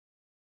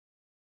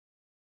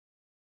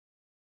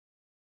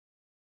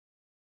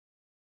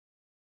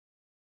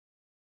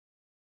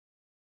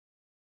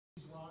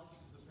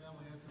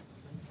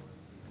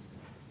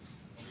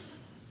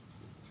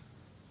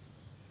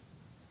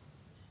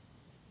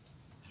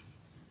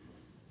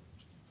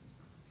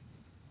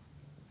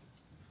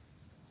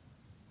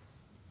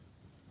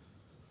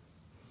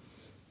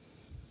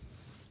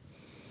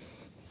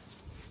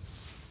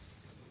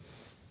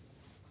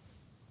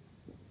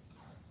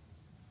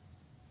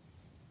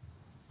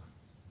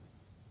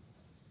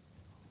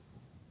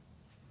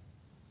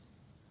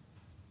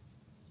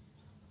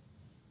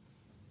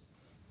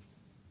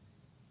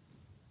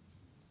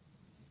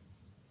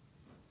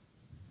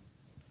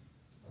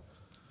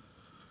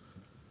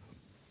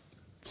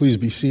Please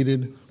be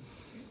seated.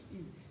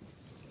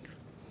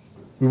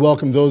 We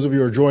welcome those of you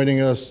who are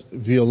joining us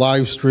via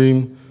live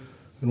stream.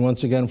 And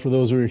once again, for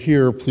those who are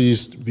here,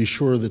 please be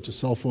sure that the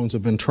cell phones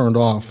have been turned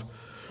off.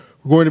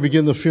 We're going to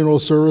begin the funeral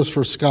service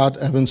for Scott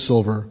Evans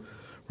Silver.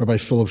 Rabbi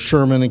Philip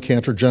Sherman and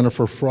Cantor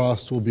Jennifer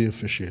Frost will be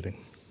officiating.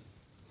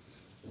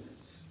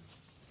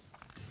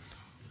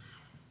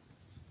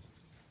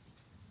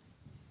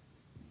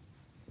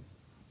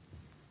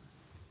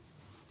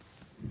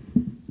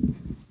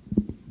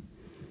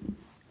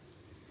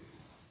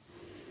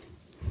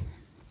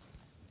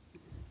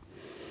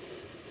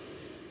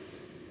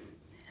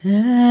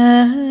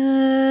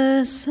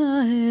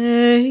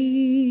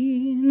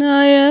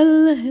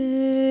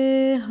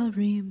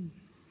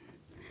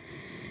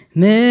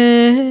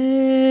 Me'ayin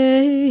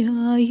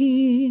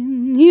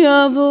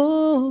yavo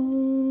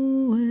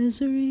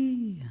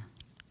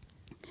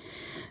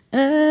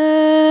Ezri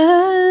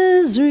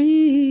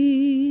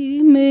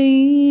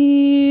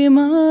me'im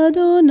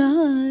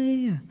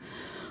Adonai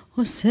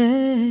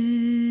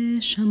oseh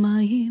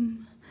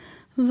shamayim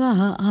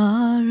va'aretz.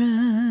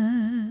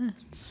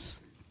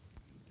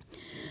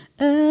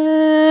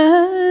 Ezri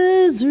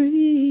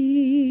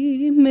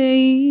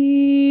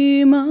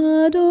me'im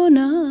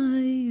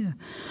Adonai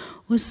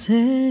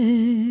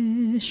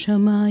oseh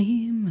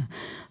shamayim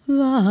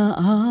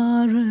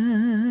va'aretz.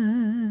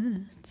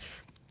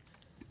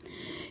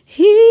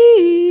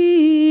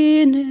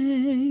 Hine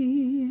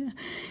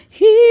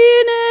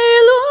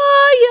lo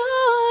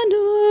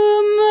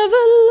yanum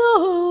velo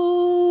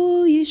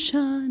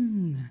yishan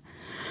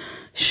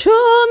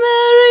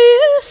shomer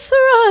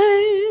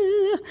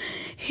Yisrael.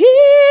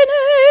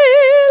 Hine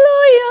lo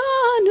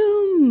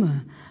yanum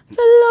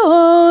velo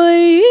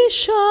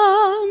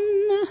yishan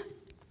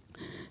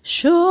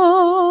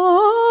shomer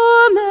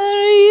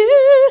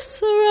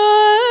Yisrael.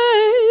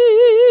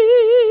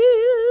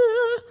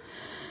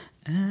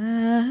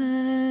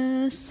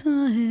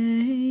 Esahen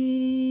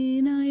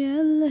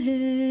ayel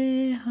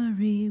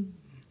harim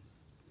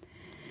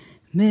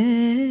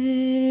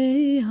me'ayin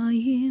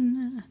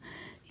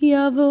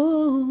yavo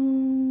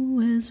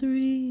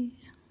Ezri.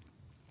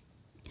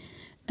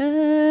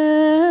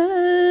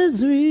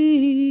 Ezri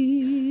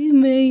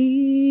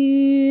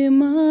me'im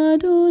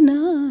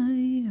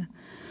Adonai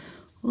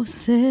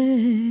oseh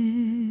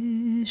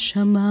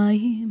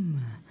shamayim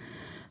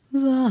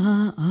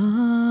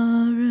va'aretz.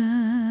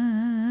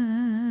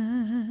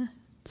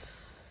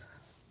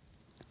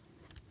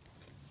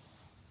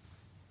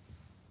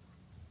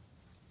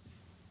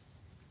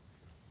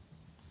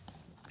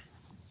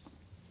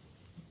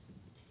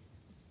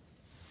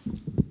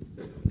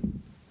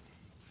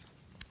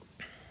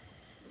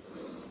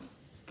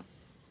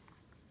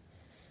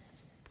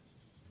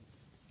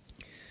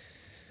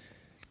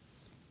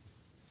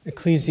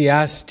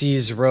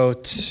 Ecclesiastes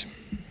wrote,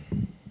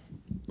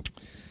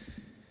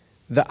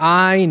 "The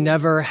eye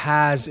never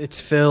has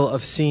its fill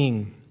of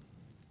seeing.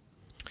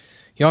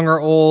 Young or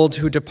old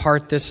who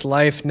depart this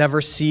life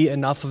never see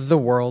enough of the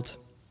world,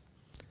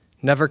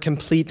 never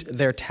complete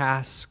their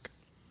task,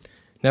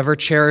 never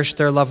cherish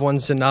their loved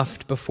ones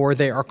enough before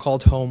they are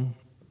called home.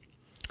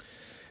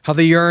 How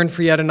they yearn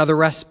for yet another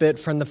respite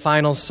from the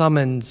final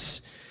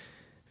summons,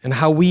 and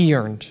how we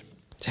yearned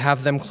to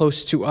have them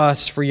close to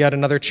us for yet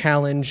another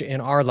challenge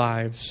in our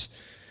lives,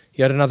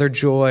 yet another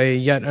joy,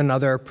 yet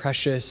another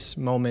precious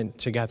moment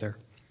together.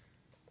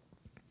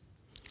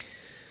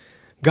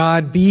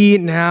 God, be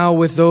now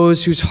with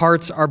those whose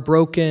hearts are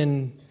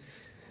broken,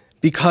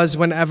 because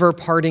whenever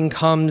parting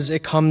comes,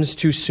 it comes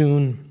too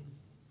soon.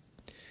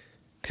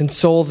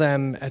 Console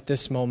them at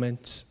this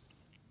moment.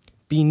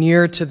 Be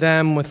near to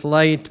them with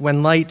light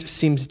when light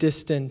seems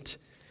distant.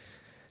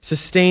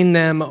 Sustain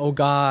them, O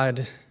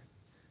God,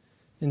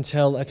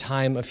 until a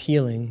time of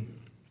healing."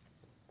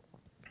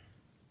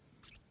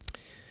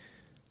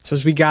 So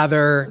as we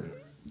gather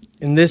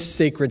in this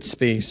sacred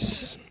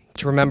space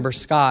to remember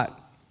Scott,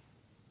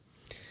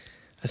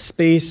 a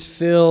space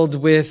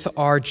filled with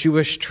our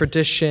Jewish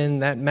tradition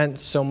that meant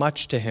so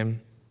much to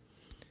him,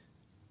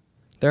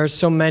 there are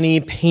so many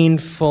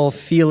painful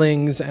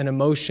feelings and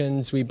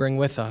emotions we bring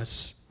with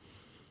us.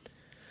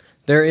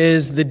 There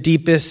is the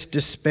deepest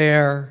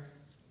despair,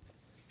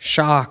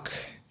 shock,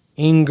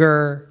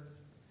 anger,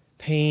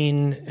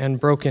 pain, and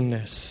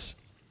brokenness.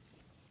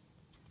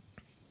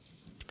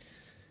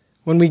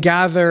 When we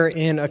gather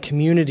in a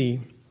community,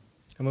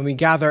 and when we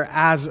gather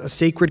as a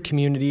sacred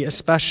community,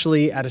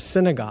 especially at a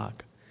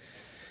synagogue,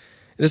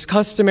 it is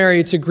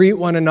customary to greet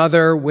one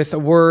another with a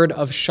word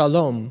of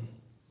shalom,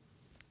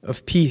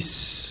 of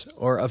peace,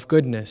 or of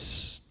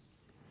goodness.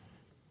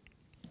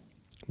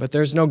 But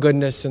there's no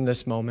goodness in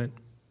this moment.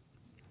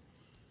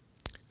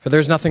 For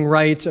there's nothing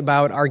right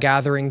about our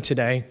gathering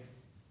today.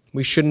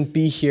 We shouldn't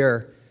be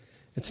here.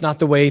 It's not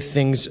the way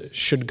things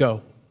should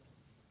go.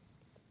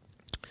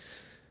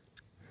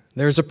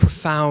 There's a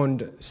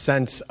profound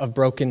sense of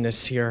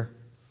brokenness here.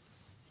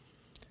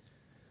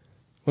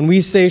 When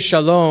we say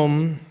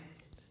shalom,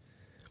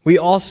 we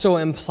also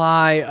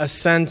imply a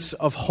sense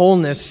of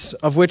wholeness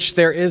of which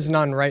there is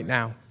none right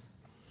now.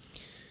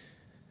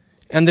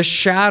 And the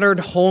shattered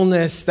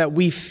wholeness that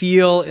we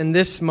feel in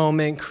this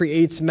moment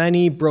creates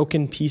many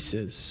broken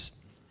pieces.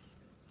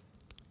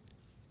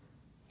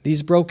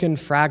 These broken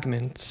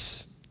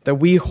fragments that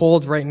we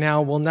hold right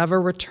now will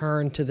never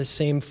return to the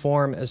same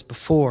form as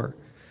before.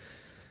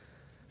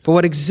 But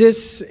what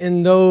exists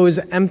in those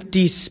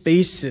empty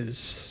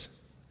spaces,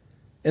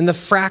 in the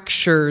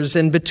fractures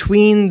and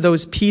between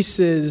those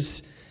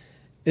pieces,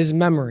 is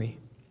memory.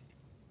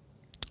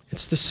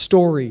 It's the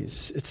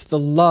stories, it's the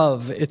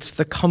love, it's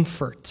the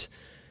comfort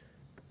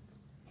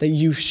that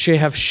you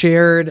have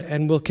shared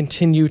and will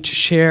continue to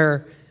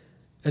share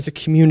as a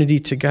community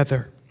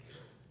together.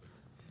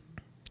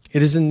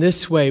 It is in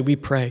this way we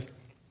pray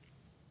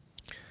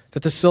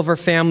that the Silver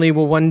family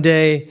will one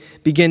day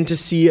begin to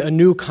see a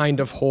new kind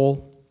of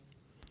whole,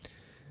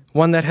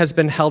 one that has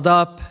been held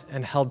up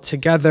and held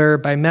together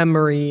by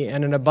memory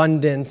and an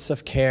abundance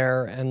of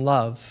care and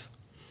love.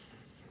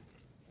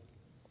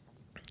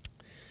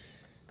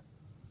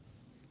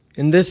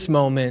 In this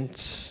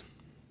moment,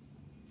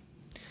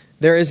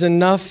 there is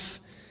enough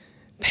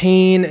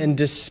pain and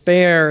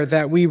despair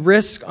that we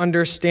risk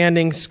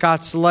understanding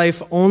Scott's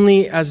life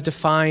only as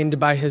defined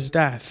by his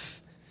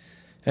death,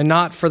 and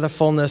not for the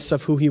fullness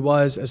of who he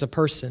was as a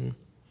person.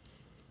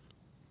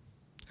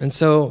 And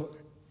so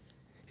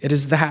it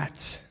is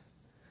that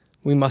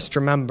we must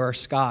remember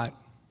Scott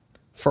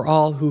for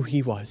all who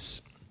he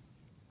was.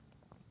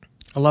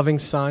 A loving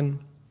son,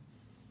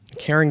 a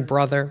caring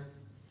brother,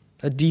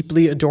 a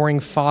deeply adoring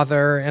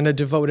father, and a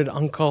devoted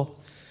uncle,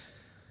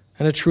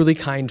 and a truly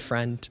kind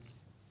friend.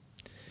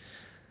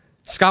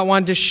 Scott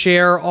wanted to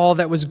share all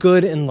that was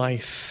good in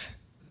life.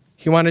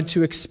 He wanted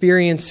to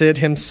experience it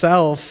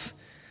himself,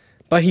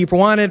 but he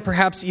wanted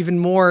perhaps even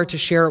more to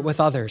share it with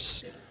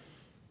others.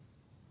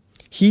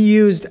 He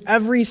used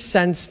every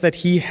sense that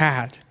he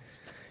had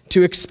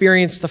to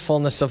experience the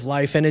fullness of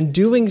life, and in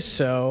doing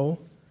so,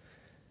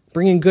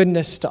 bringing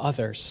goodness to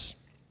others.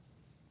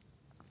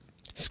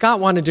 Scott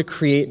wanted to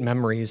create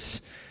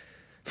memories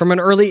from an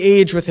early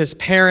age with his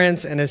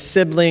parents and his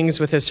siblings,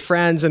 with his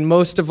friends, and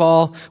most of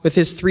all, with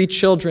his 3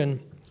 children,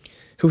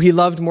 who he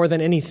loved more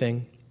than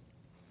anything.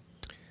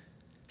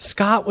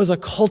 Scott was a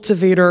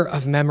cultivator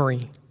of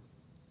memory.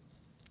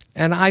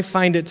 And I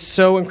find it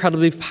so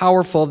incredibly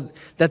powerful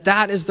that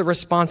that is the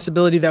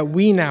responsibility that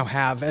we now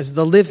have as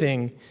the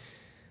living.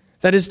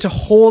 That is to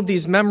hold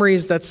these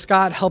memories that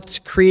Scott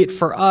helped create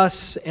for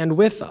us and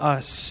with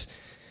us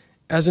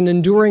as an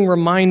enduring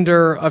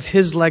reminder of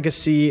his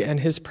legacy and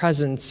his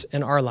presence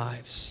in our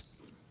lives.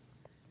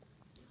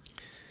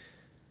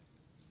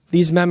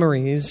 These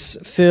memories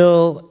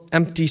fill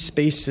empty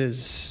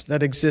spaces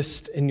that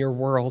exist in your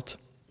world.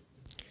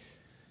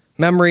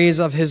 Memories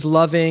of his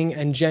loving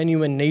and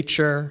genuine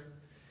nature,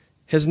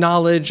 his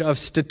knowledge of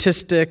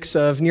statistics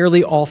of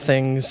nearly all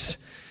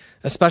things,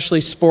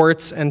 especially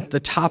sports and the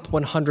top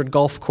 100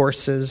 golf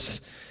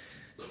courses.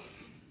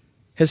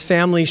 His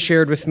family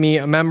shared with me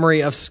a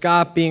memory of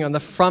Scott being on the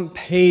front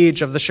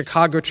page of the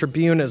Chicago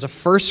Tribune as a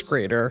first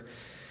grader,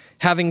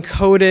 having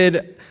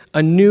coded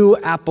a new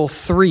Apple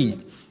III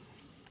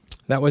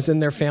that was in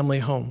their family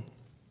home.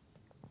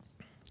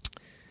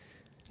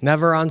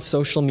 Never on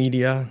social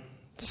media,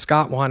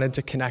 Scott wanted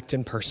to connect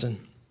in person.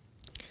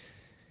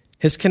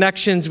 His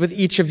connections with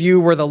each of you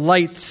were the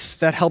lights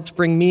that helped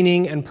bring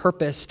meaning and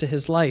purpose to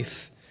his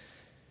life.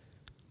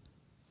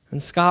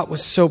 And Scott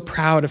was so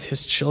proud of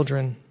his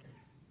children.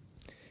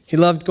 He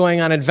loved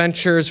going on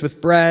adventures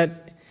with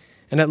Brett,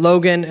 and at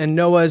Logan and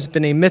Noah's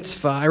B'nai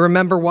Mitzvah. I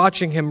remember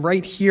watching him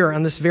right here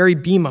on this very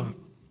bima,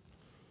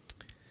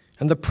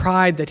 and the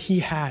pride that he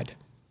had,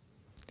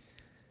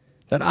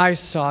 that I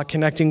saw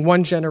connecting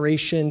one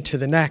generation to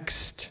the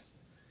next.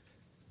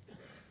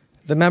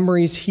 The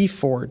memories he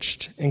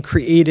forged and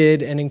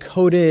created and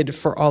encoded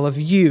for all of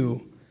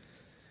you,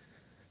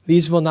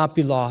 these will not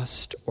be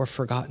lost or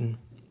forgotten.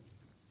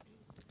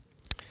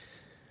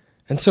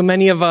 And so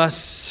many of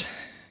us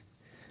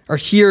are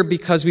here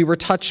because we were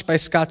touched by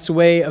Scott's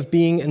way of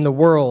being in the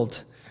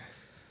world.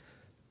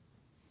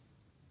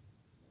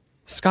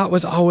 Scott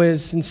was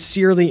always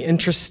sincerely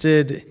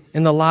interested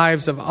in the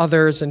lives of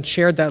others and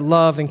shared that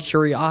love and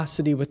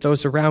curiosity with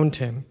those around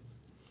him.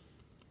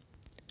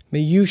 May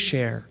you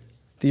share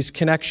these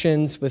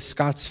connections with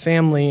Scott's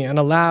family and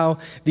allow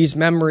these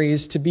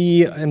memories to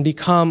be and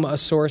become a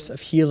source of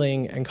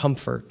healing and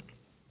comfort.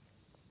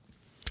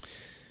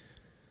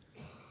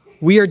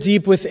 We are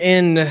deep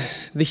within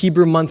the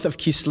Hebrew month of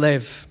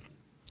Kislev,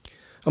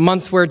 a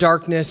month where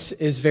darkness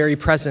is very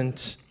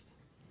present.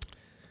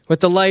 With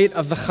the light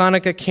of the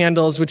Hanukkah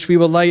candles, which we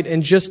will light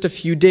in just a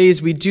few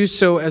days, we do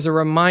so as a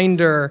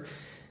reminder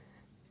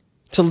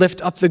to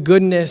lift up the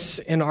goodness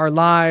in our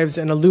lives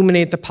and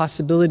illuminate the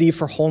possibility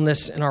for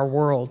wholeness in our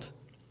world.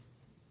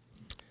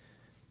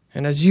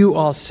 And as you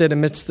all sit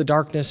amidst the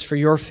darkness for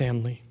your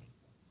family,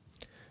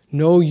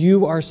 know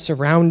you are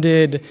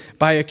surrounded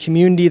by a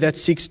community that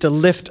seeks to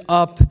lift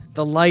up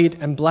the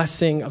light and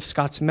blessing of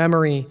Scott's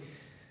memory,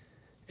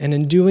 and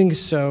in doing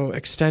so,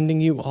 extending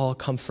you all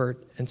comfort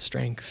and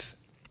strength.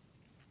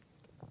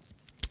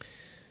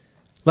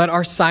 Let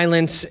our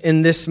silence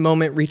in this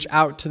moment reach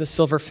out to the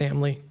Silver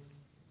family.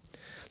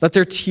 Let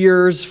their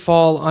tears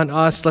fall on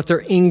us. Let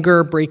their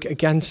anger break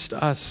against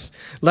us.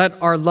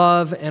 Let our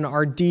love and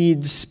our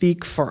deeds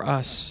speak for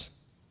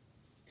us.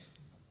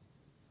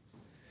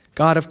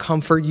 God of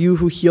comfort, you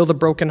who heal the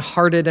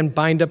brokenhearted and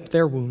bind up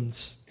their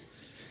wounds,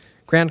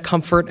 grant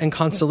comfort and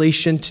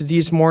consolation to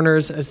these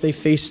mourners as they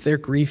face their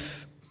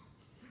grief.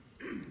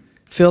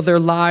 Fill their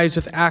lives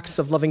with acts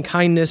of loving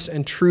kindness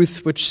and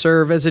truth which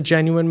serve as a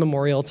genuine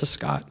memorial to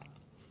Scott.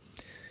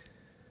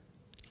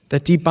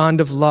 That deep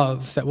bond of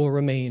love that will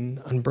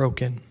remain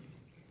unbroken.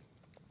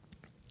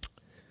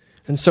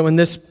 And so in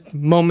this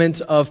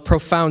moment of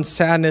profound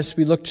sadness,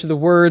 we look to the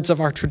words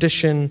of our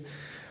tradition,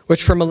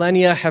 which for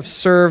millennia have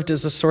served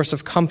as a source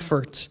of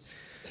comfort.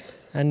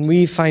 And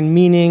we find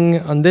meaning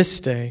on this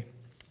day,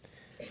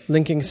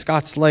 linking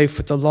Scott's life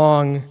with the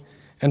long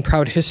and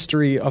proud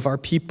history of our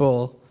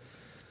people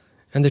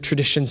and the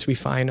traditions we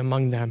find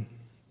among them.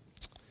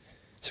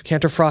 So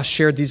Cantor Frost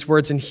shared these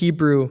words in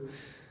Hebrew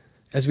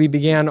as we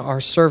began our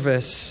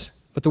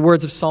service, but the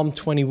words of Psalm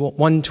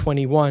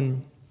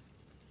 121,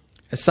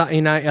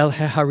 Esa'ina el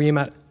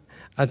heharim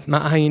at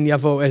ma'ayin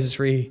yavo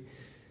ezri.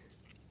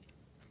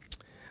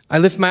 I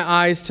lift my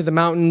eyes to the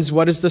mountains.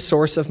 What is the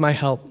source of my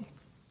help?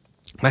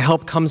 My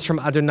help comes from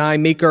Adonai,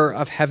 maker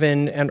of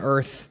heaven and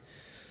earth.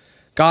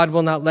 God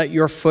will not let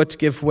your foot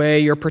give way.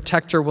 Your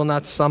protector will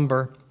not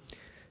slumber.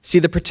 See,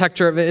 the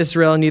protector of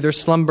Israel neither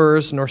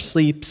slumbers nor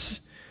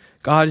sleeps.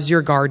 God is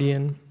your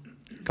guardian.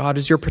 God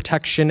is your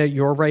protection at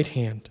your right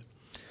hand.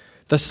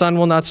 The sun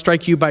will not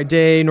strike you by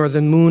day, nor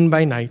the moon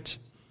by night.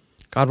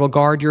 God will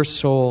guard your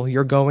soul,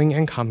 your going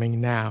and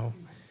coming now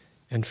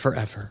and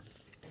forever.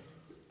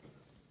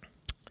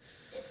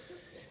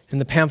 In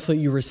the pamphlet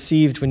you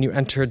received when you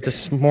entered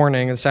this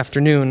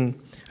afternoon,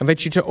 I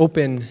invite you to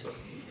open.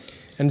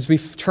 And as we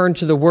turn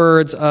to the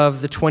words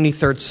of the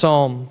 23rd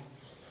Psalm,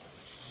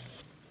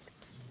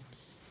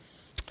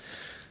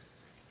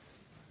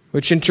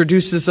 which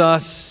introduces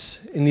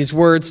us in these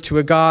words to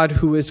a God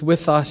who is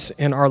with us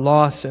in our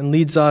loss and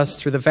leads us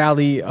through the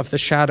valley of the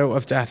shadow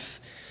of death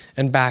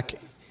and back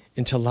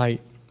into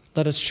light.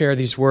 Let us share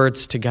these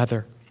words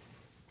together.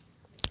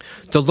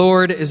 The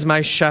Lord is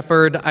my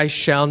shepherd, I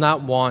shall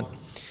not want.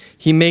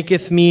 He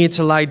maketh me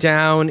to lie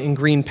down in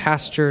green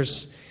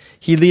pastures.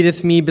 He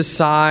leadeth me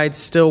beside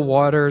still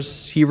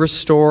waters. He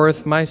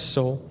restoreth my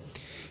soul.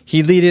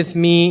 He leadeth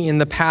me in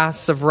the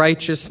paths of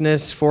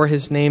righteousness for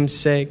his name's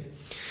sake.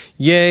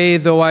 Yea,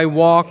 though I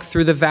walk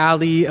through the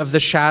valley of the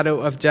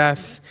shadow of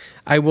death,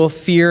 I will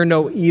fear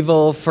no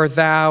evil, for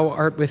thou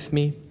art with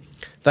me.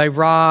 Thy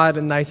rod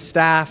and thy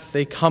staff,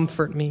 they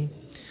comfort me.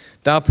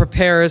 Thou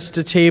preparest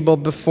a table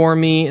before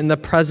me in the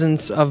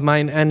presence of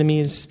mine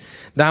enemies.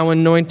 Thou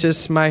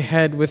anointest my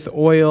head with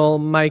oil,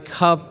 my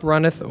cup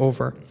runneth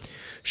over.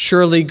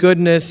 Surely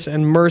goodness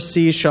and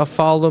mercy shall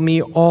follow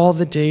me all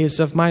the days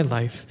of my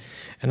life,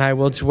 and I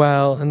will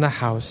dwell in the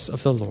house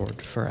of the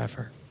Lord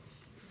forever.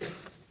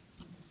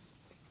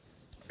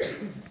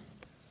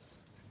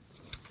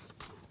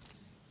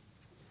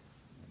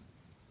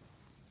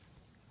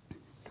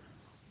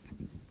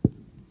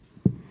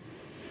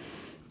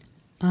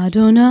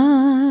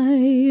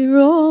 Adonai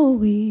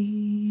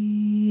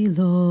roi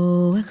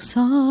lo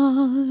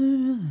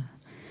echsar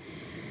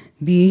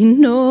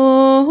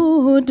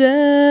bino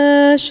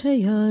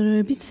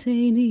deshayar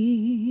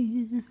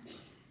bitseni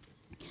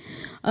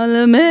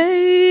al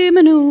mei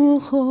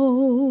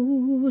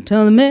menuchot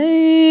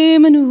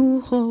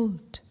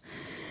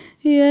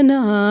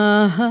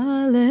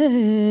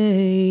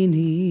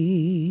yanaleini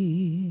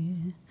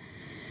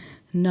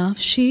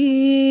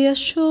Nafshi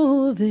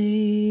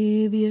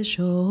yashovev,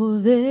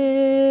 yashovev,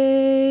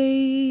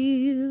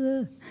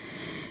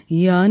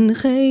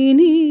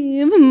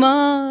 yancheini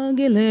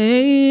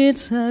v'magilei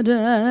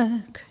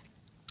tzedek,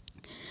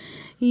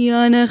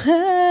 yancheini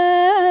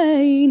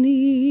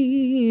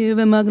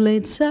v'magilei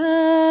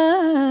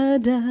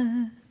tzedek,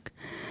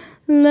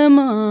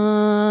 leman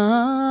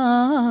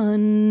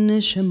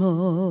neshamo.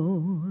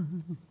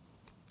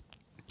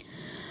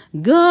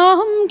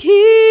 Gam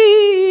ki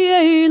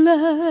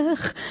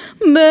eilech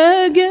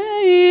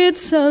begeit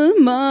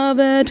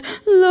salmavet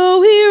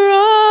lo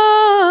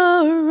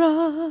hirara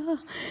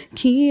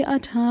ki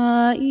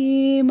ata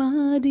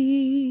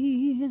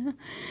imadi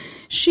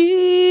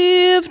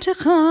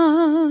shivtecha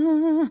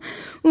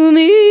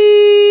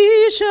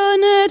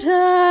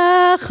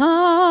umishanetecha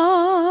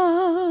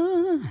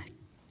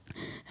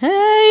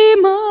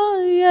heima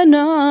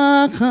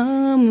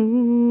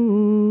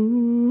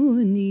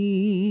yanachamuni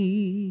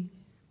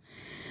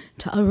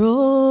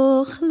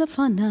Ta'aroch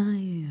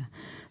lefanai,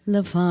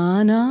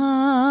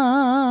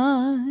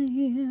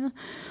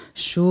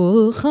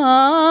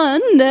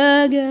 shulchan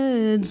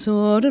neged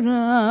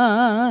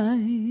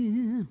zorai.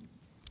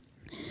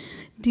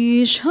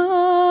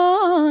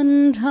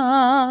 Dishanta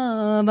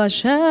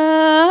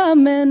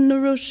Vashem en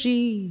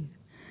roshi,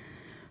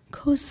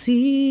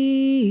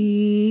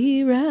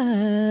 kosi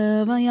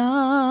revaya.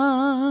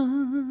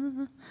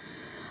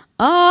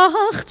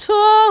 אך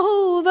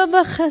טוב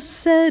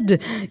וחסד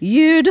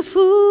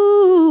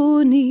ירדפוני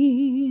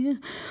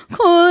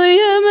כל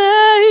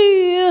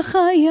ימי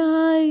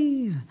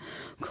חיי,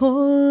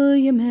 כל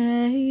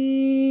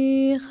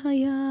ימי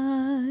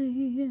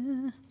חיי.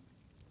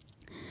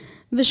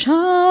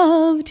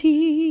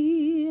 ושבתי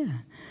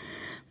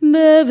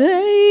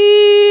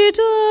בבית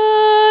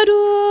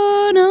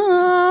אדוני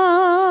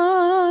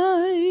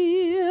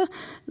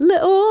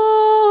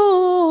לאורך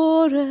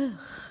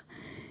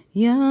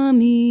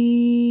ימים.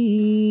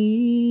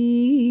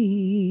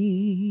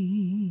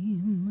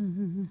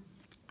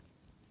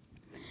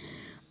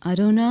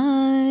 אדוני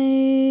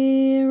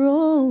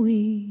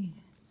רואי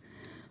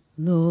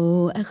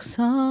לא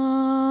אחסר,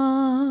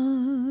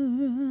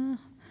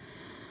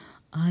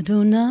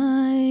 אדוני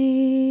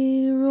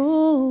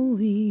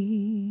רואי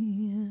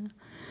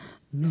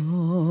לא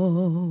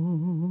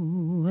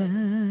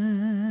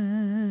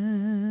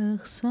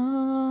אחסר.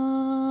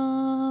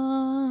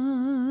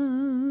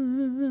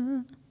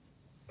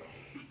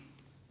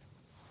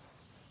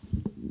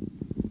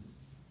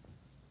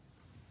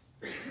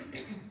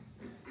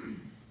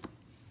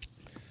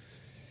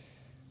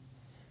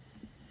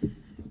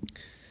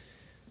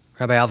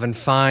 Rabbi Alvin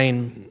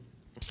Fine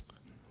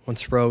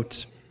once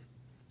wrote,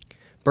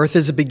 "Birth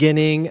is a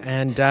beginning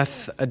and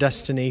death a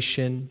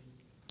destination,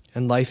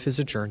 and life is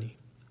a journey.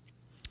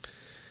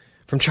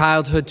 From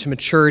childhood to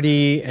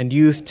maturity and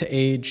youth to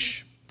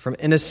age, from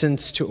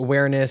innocence to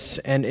awareness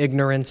and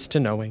ignorance to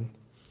knowing,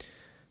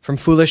 from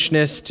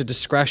foolishness to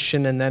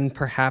discretion and then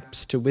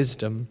perhaps to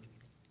wisdom,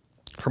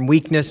 from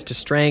weakness to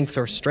strength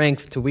or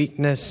strength to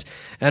weakness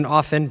and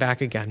often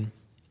back again.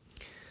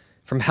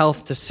 From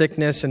health to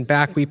sickness and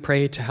back we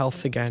pray to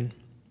health again.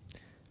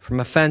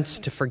 From offense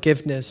to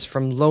forgiveness,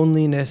 from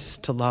loneliness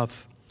to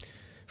love,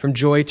 from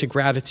joy to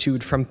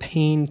gratitude, from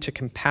pain to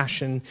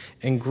compassion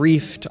and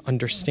grief to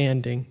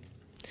understanding,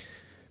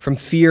 from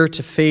fear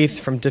to faith,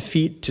 from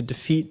defeat to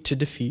defeat to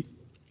defeat,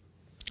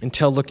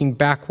 until looking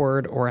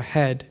backward or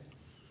ahead,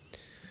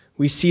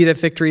 we see that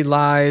victory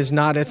lies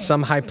not at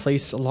some high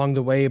place along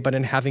the way, but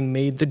in having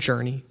made the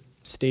journey,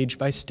 stage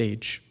by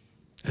stage,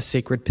 a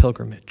sacred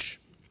pilgrimage.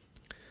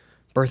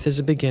 Birth is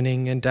a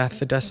beginning and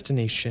death a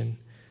destination,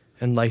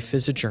 and life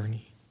is a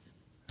journey,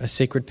 a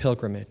sacred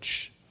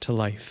pilgrimage to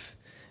life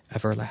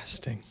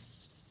everlasting."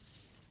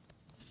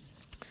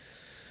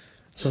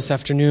 So this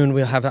afternoon,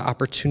 we'll have the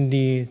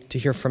opportunity to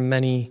hear from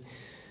many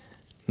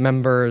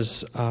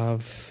members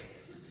of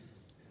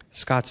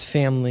Scott's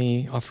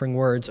family offering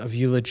words of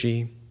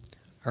eulogy.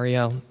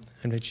 Ariel,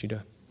 I invite you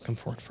to come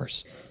forward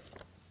first.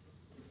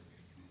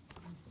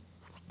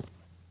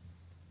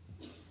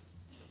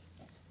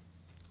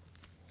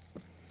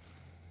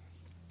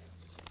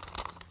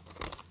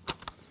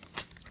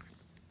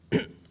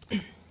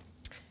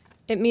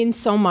 It means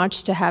so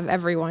much to have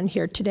everyone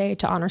here today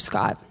to honor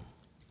Scott.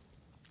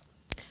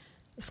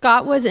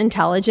 Scott was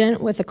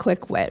intelligent with a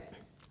quick wit.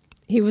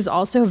 He was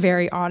also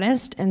very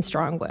honest and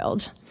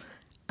strong-willed.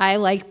 I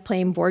liked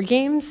playing board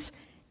games,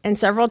 and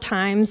several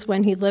times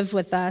when he lived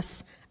with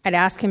us, I'd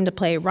ask him to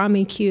play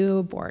Rummy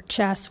Cube or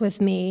chess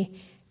with me,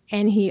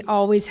 and he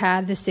always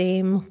had the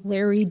same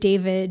Larry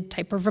David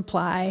type of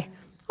reply: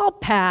 "I'll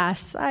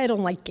pass, I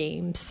don't like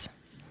games."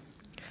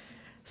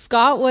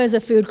 Scott was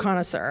a food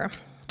connoisseur.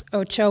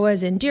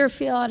 Ochoa's in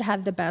Deerfield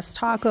had the best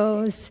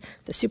tacos,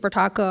 the Super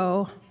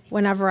Taco.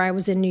 Whenever I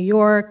was in New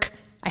York,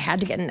 I had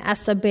to get an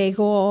Essa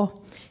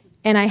bagel,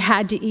 and I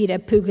had to eat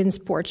at Pugin's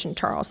Porch in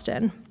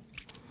Charleston.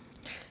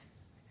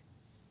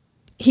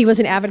 He was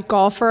an avid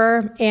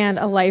golfer and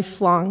a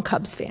lifelong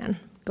Cubs fan.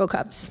 Go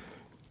Cubs.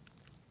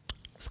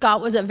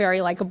 Scott was a very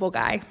likable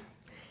guy.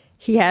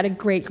 He had a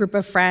great group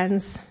of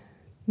friends,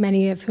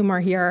 many of whom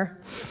are here.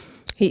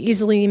 He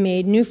easily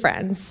made new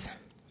friends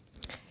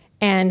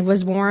and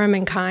was warm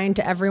and kind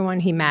to everyone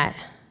he met.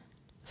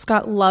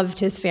 Scott loved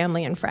his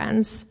family and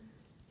friends.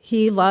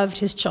 He loved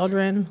his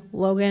children,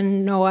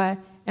 Logan, Noah,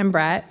 and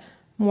Brett,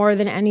 more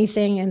than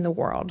anything in the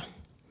world.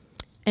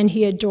 And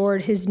he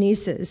adored his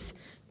nieces,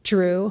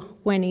 Drew,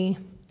 Winnie,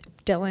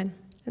 Dylan,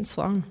 and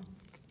Sloan.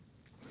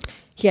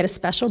 He had a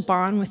special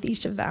bond with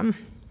each of them.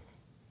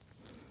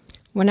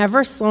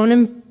 Whenever Sloan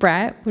and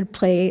Brett would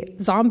play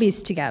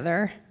zombies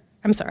together,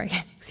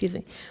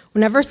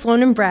 Whenever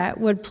Sloan and Brett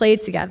would play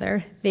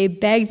together, they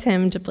begged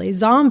him to play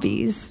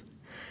zombies,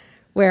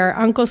 where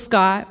Uncle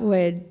Scott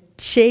would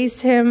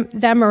chase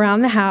them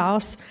around the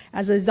house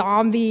as a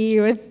zombie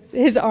with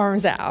his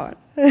arms out.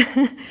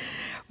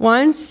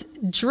 Once,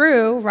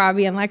 Drew,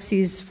 Robbie and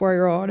Lexi's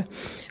 4-year-old,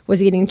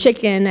 was eating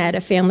chicken at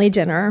a family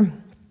dinner,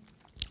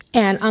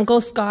 and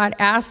Uncle Scott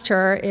asked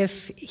her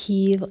if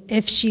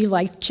she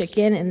liked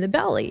chicken in the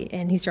belly,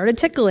 and he started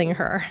tickling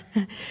her.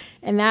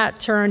 And that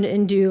turned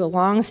into a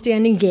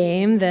long-standing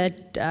game, the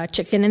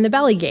chicken in the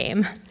belly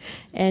game,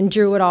 and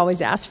Drew would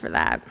always ask for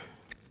that.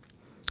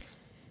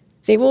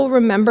 They will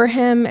remember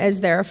him as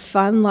their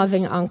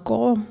fun-loving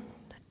uncle.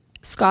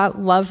 Scott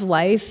loved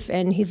life,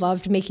 and he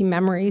loved making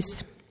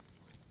memories.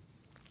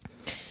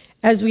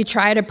 As we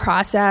try to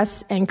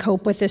process and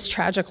cope with this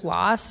tragic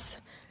loss,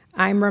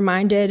 I'm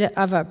reminded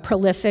of a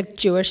prolific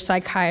Jewish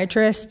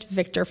psychiatrist,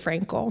 Viktor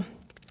Frankl.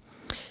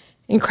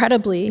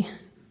 Incredibly,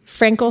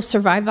 Frankl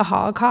survived the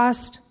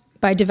Holocaust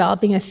by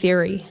developing a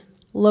theory,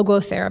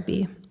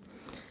 logotherapy,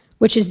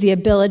 which is the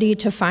ability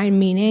to find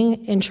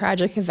meaning in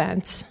tragic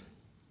events.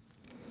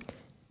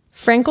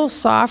 Frankl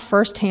saw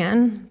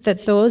firsthand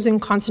that those in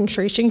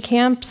concentration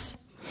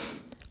camps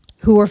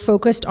who were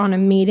focused on a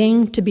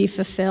meaning to be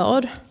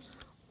fulfilled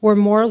were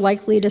more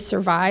likely to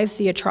survive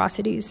the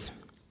atrocities.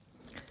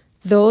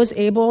 Those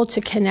able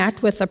to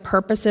connect with a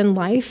purpose in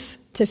life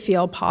to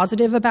feel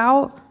positive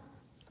about,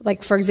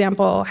 like, for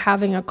example,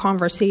 having a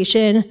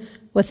conversation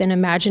with an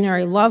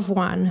imaginary loved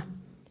one,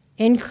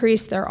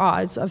 increased their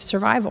odds of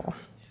survival.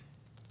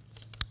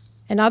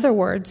 In other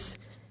words,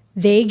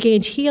 they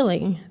gained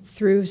healing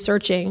through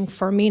searching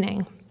for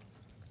meaning.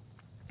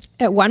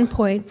 At one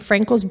point,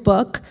 Frankl's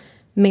book,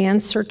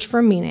 Man's Search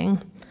for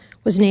Meaning,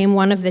 was named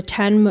one of the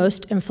 10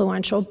 most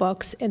influential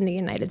books in the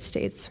United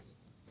States.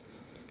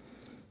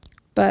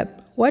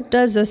 But what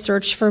does a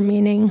search for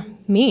meaning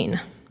mean?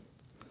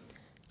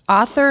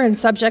 Author and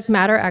subject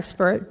matter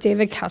expert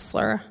David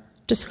Kessler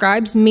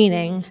describes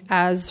meaning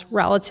as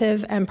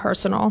relative and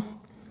personal.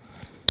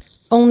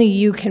 Only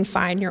you can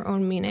find your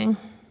own meaning.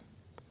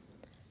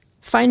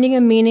 Finding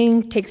a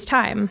meaning takes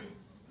time.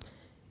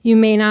 You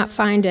may not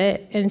find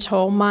it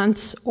until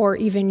months or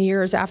even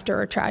years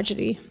after a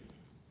tragedy.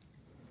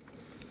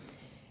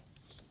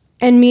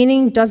 And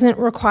meaning doesn't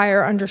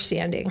require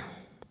understanding.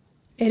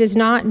 It is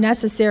not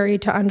necessary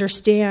to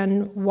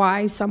understand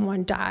why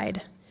someone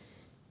died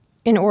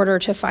in order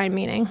to find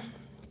meaning.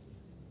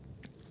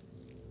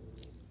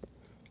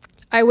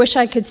 I wish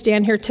I could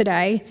stand here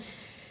today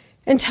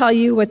and tell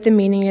you what the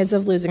meaning is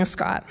of losing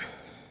Scott.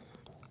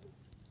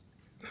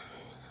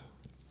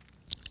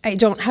 I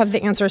don't have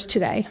the answers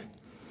today,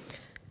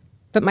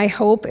 but my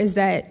hope is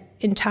that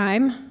in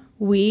time,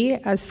 we,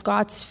 as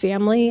Scott's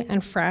family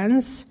and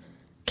friends,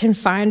 can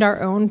find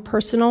our own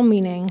personal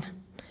meaning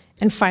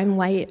and find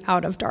light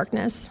out of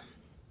darkness.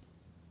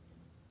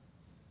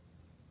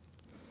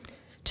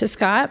 To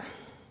Scott,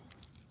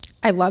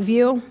 I love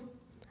you.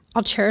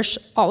 I'll cherish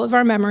all of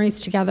our memories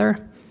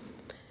together.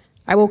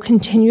 I will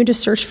continue to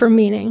search for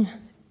meaning,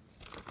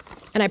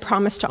 and I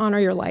promise to honor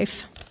your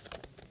life.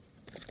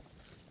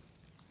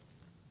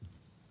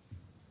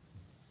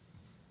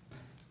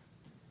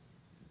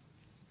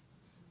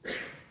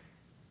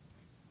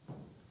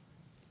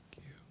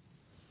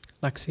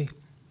 Lexi.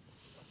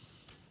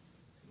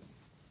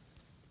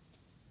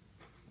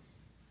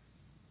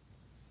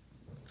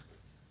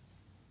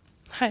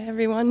 Hi,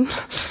 everyone.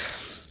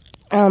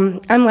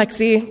 I'm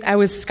Lexi. I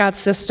was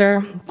Scott's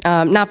sister,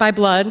 not by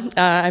blood.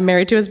 I'm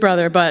married to his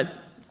brother, but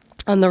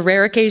on the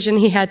rare occasion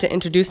he had to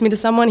introduce me to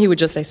someone, he would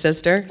just say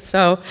sister.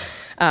 So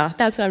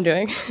that's what I'm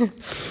doing.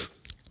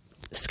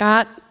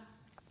 Scott,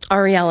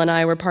 Ariel, and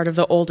I were part of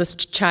the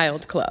oldest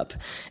child club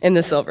in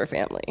the Silver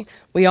family.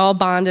 We all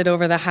bonded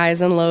over the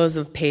highs and lows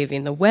of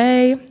paving the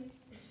way.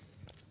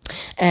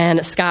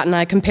 And Scott and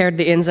I compared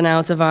the ins and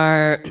outs of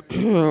our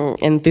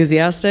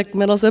enthusiastic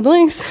middle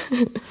siblings.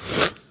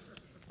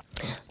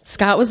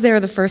 Scott was there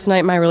the first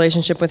night my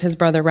relationship with his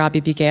brother Robbie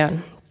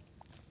began.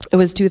 It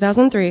was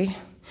 2003,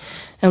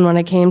 and when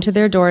I came to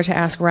their door to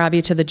ask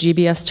Robbie to the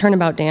GBS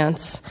turnabout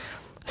dance,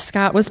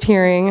 Scott was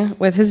peering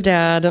with his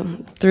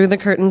dad through the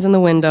curtains in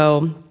the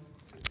window,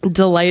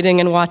 delighting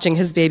in watching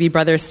his baby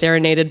brother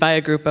serenaded by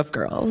a group of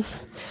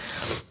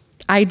girls.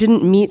 I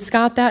didn't meet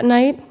Scott that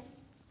night,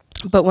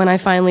 but when I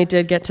finally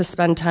did get to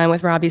spend time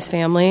with Robbie's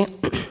family,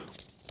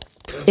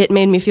 it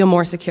made me feel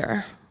more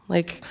secure.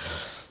 Like,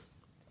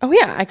 oh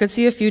yeah, I could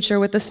see a future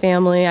with this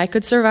family. I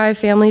could survive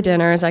family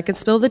dinners. I could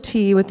spill the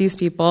tea with these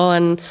people,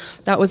 and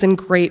that was in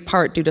great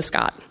part due to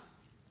Scott.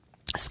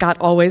 Scott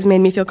always made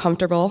me feel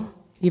comfortable,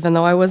 even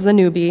though I was the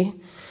newbie.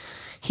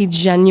 He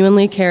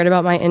genuinely cared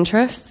about my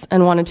interests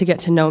and wanted to get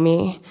to know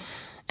me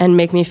and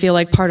make me feel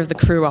like part of the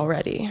crew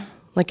already,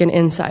 like an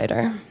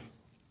insider.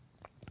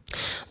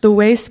 The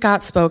way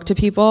Scott spoke to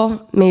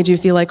people made you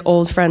feel like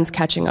old friends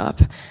catching up,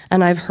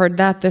 and I've heard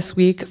that this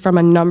week from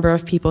a number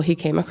of people he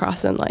came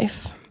across in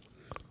life.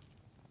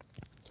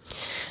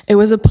 It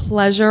was a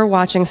pleasure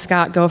watching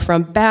Scott go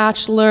from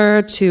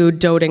bachelor to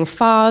doting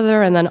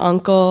father and then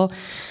uncle.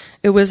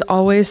 It was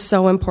always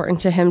so important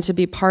to him to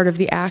be part of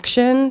the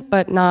action,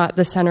 but not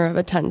the center of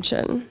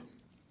attention.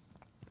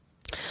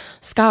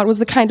 Scott was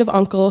the kind of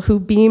uncle who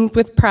beamed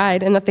with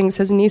pride in the things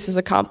his nieces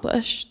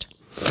accomplished.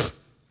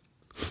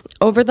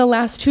 Over the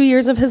last 2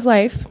 years of his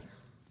life,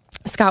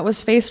 Scott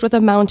was faced with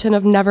a mountain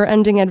of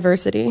never-ending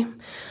adversity,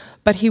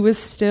 but he was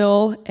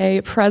still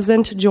a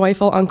present,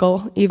 joyful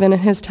uncle, even in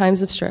his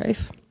times of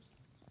strife.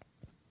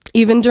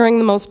 Even during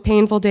the most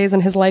painful days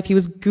in his life, he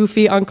was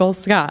goofy Uncle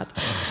Scott,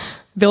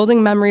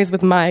 building memories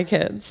with my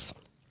kids.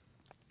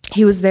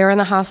 He was there in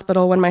the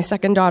hospital when my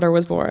second daughter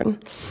was born,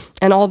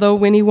 and although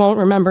Winnie won't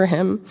remember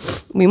him,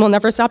 we will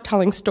never stop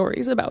telling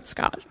stories about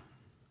Scott.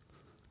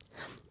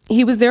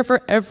 He was there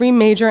for every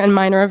major and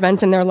minor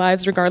event in their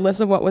lives,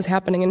 regardless of what was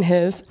happening in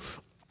his,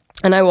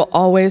 and I will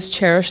always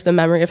cherish the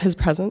memory of his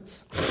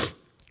presence.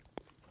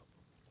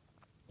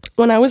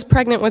 When I was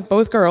pregnant with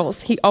both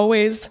girls, he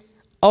always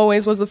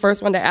was the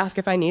first one to ask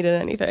if I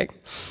needed anything.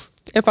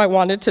 If I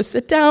wanted to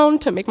sit down,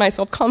 to make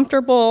myself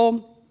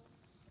comfortable.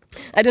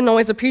 I didn't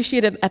always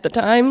appreciate it at the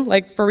time.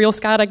 Like, for real,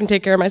 Scott, I can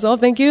take care of myself,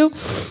 thank you.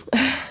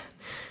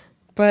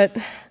 But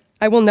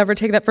I will never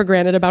take that for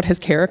granted about his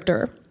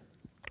character.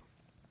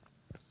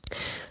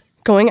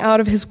 Going out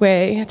of his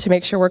way to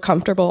make sure we're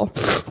comfortable,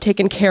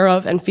 taken care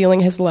of, and feeling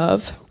his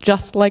love,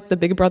 just like the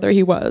big brother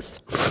he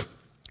was.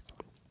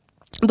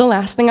 The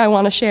last thing I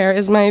want to share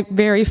is my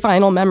very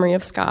final memory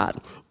of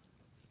Scott.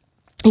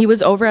 He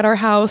was over at our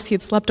house, he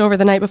had slept over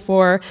the night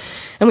before,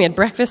 and we had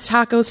breakfast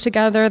tacos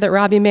together that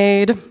Robbie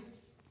made.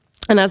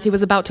 And as he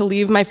was about to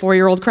leave, my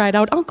 4-year-old cried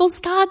out, "Uncle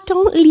Scott,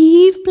 don't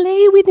leave,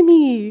 play with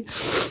me."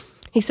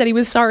 He said he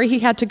was sorry he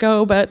had to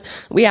go, but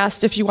we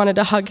asked if she wanted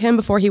to hug him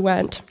before he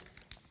went.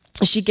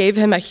 She gave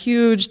him a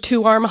huge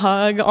 2-arm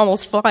hug,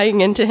 almost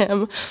flying into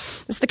him.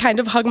 It's the kind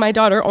of hug my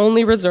daughter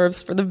only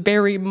reserves for the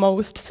very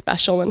most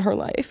special in her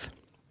life.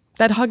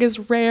 That hug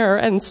is rare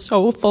and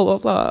so full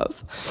of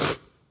love.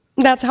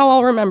 That's how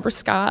I'll remember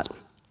Scott.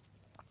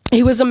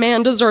 He was a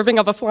man deserving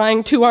of a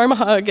flying 2-arm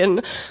hug,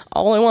 and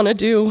all I want to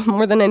do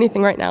more than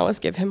anything right now is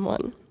give him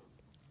one.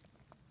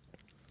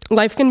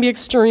 Life can be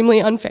extremely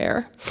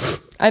unfair.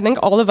 I think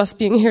all of us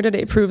being here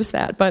today proves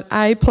that, but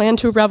I plan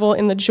to revel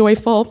in the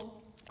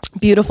joyful,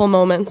 beautiful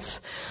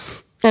moments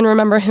and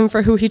remember him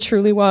for who he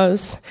truly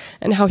was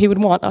and how he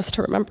would want us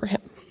to remember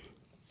him.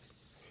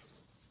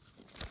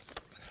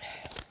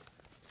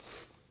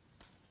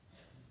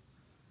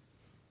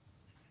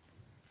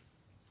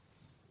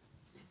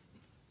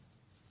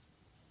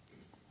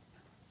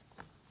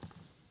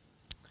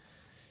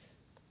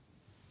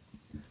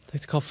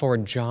 Let's call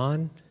forward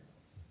John.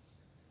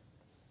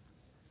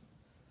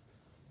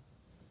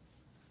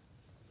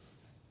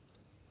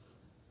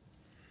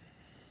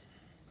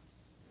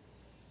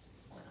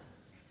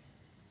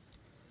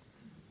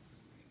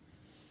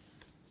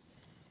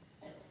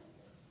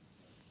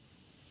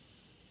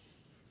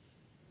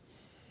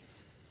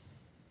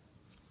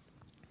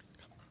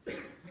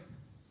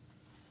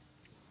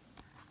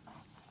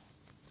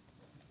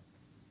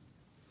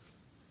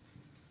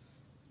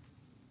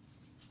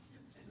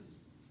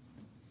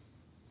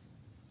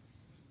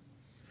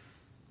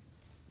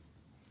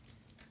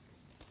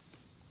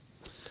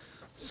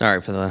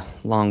 Sorry for the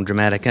long,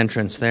 dramatic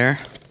entrance there.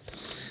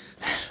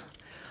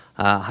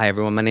 Hi,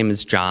 everyone. My name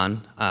is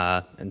John,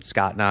 and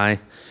Scott and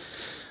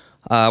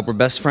I were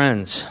best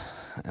friends.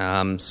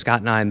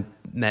 Scott and I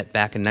met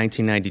back in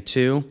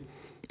 1992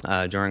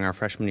 during our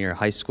freshman year of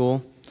high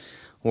school,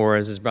 or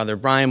as his brother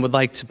Brian would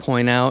like to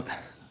point out,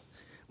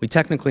 we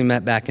technically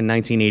met back in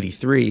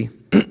 1983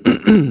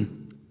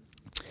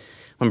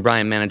 when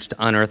Brian managed to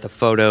unearth a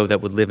photo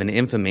that would live in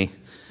infamy.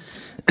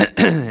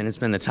 And it's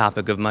been the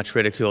topic of much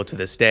ridicule to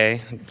this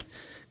day.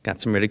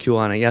 Got some ridicule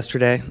on it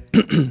yesterday,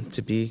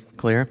 to be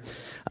clear.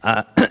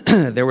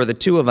 There were the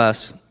two of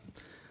us,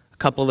 a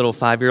couple little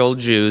 5-year-old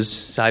Jews,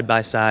 side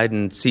by side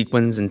in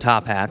sequins and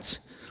top hats,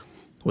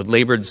 with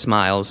labored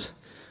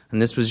smiles,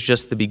 and this was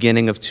just the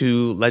beginning of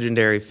 2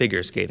 legendary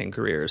figure skating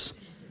careers.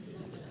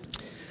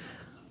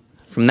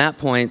 From that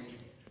point,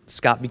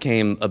 Scott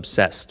became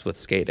obsessed with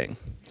skating.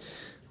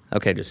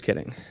 Okay, just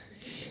kidding.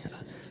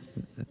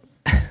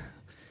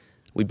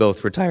 We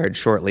both retired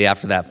shortly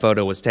after that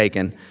photo was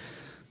taken,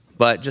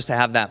 but just to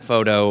have that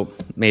photo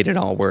made it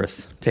all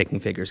worth taking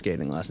figure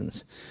skating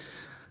lessons.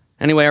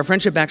 Anyway, our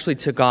friendship actually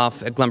took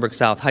off at Glenbrook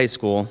South High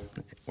School,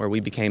 where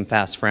we became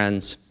fast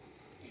friends,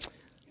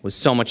 with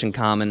so much in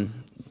common: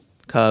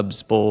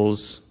 Cubs,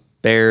 Bulls,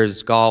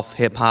 Bears, golf,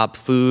 hip-hop,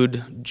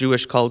 food,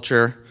 Jewish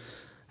culture,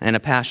 and a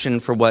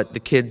passion for what the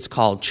kids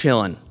call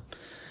chillin',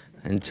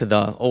 and to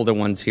the older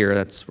ones here,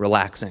 that's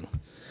relaxing.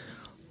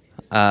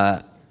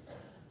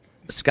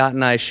 Scott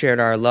and I shared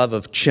our love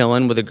of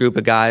chillin' with a group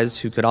of guys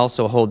who could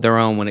also hold their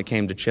own when it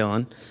came to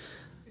chillin',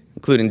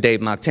 including Dave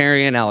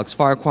Mokhtarian, Alex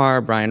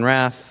Farquhar, Brian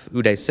Raff,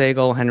 Uday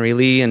Segal, Henry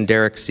Lee, and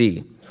Derek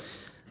C.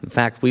 In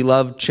fact, we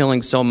loved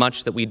chilling so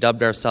much that we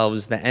dubbed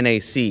ourselves the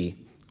NAC,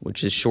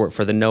 which is short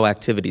for the No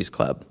Activities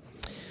Club.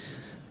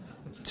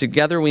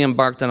 Together, we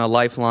embarked on a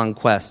lifelong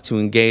quest to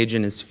engage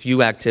in as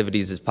few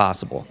activities as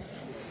possible.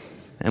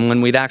 And when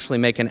we'd actually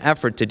make an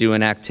effort to do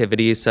an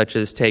activity, such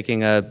as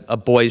taking a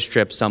boys'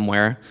 trip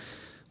somewhere,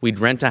 we'd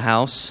rent a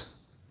house,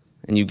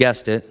 and you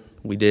guessed it,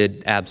 we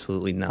did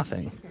absolutely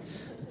nothing.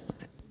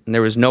 And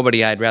there was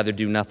nobody I'd rather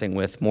do nothing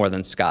with more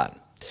than Scott.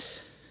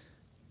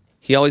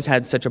 He always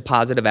had such a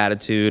positive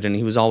attitude, and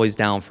he was always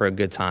down for a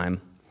good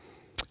time.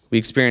 We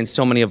experienced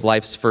so many of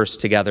life's firsts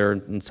together,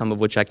 and some of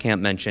which I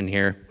can't mention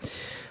here.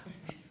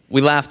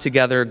 We laughed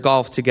together,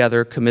 golfed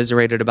together,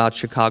 commiserated about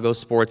Chicago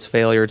sports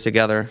failure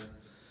together,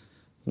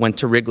 went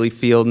to Wrigley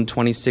Field in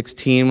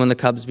 2016 when the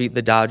Cubs beat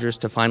the Dodgers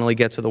to finally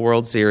get to the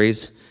World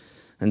Series,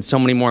 and so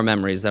many more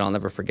memories that I'll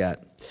never forget.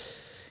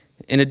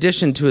 In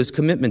addition to his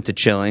commitment to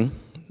chilling,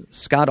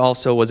 Scott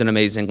also was an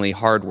amazingly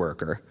hard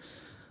worker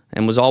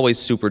and was always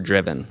super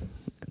driven.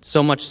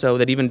 So much so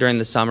that even during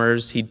the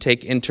summers, he'd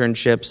take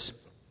internships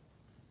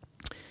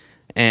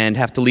and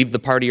have to leave the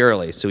party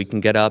early so he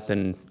can get up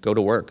and go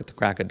to work at the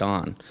crack of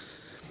dawn.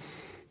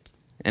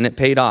 And it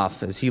paid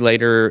off, as he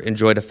later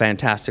enjoyed a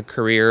fantastic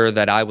career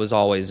that I was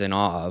always in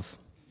awe of.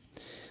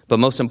 But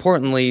most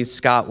importantly,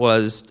 Scott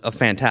was a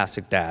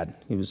fantastic dad.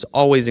 He was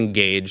always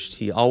engaged.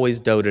 He always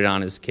doted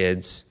on his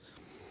kids.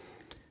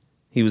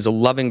 He was a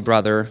loving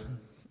brother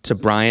to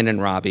Brian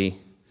and Robbie,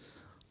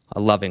 a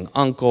loving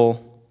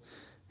uncle,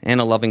 and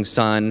a loving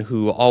son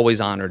who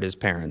always honored his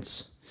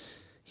parents.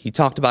 He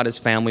talked about his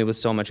family with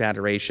so much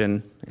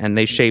adoration, and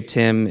they shaped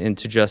him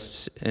into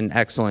just an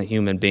excellent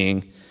human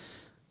being.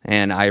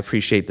 And I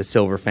appreciate the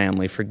Silver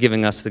family for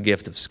giving us the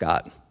gift of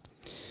Scott.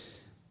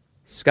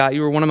 Scott,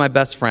 you were one of my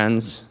best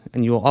friends,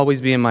 and you will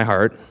always be in my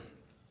heart.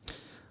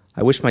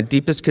 I wish my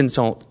deepest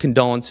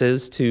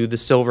condolences to the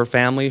Silver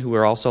family, who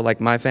are also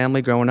like my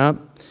family growing up.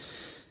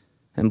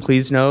 And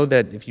please know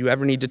that if you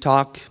ever need to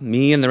talk,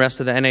 me and the rest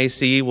of the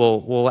NAC,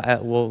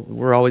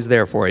 we're always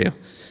there for you.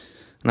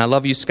 And I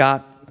love you,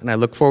 Scott, and I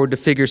look forward to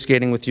figure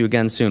skating with you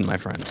again soon, my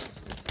friend.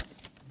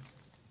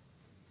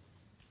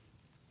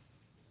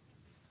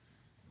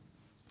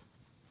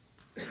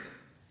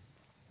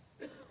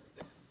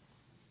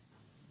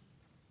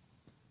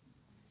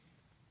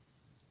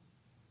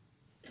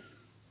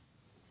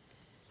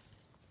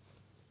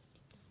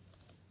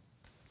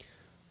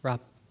 Rob.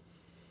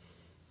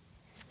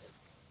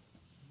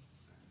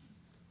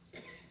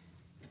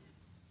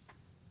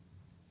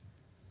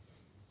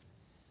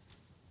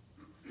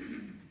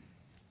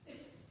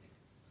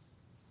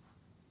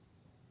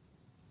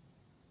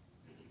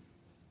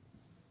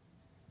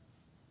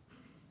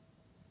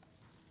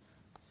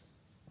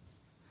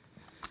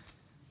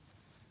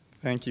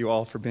 Thank you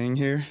all for being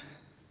here.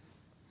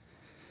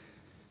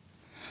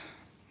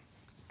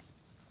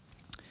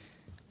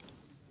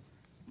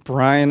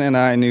 Brian and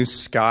I knew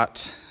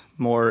Scott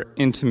more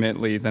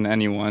intimately than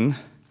anyone.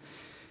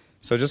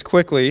 So just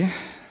quickly,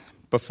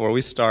 before we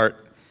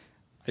start,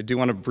 I do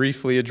want to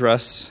briefly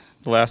address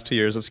the last 2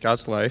 years of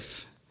Scott's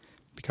life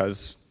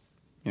because,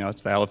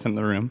 it's the elephant in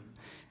the room.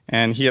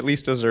 And he at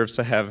least deserves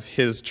to have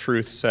his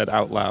truth said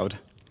out loud.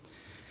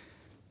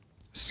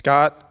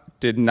 Scott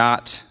did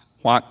not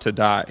want to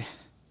die.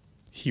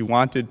 He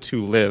wanted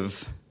to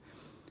live.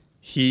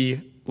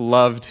 He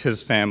loved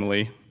his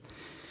family.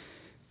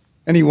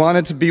 And he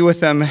wanted to be with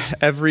them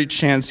every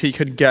chance he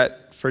could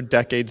get for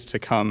decades to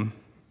come.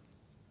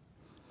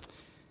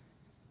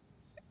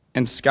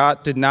 And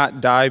Scott did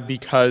not die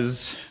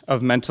because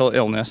of mental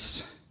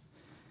illness.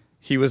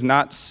 He was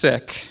not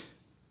sick.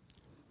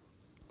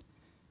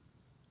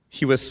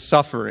 He was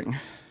suffering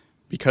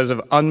because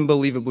of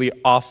unbelievably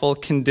awful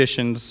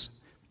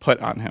conditions put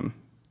on him.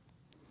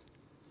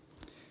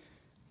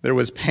 There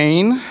was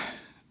pain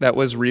that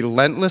was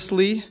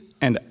relentlessly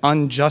and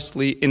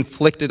unjustly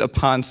inflicted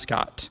upon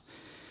Scott,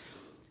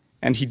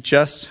 and he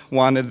just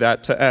wanted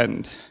that to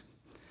end.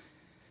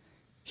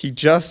 He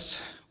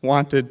just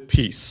wanted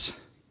peace.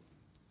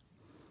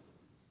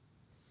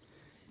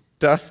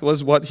 Death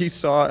was what he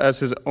saw as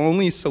his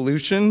only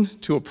solution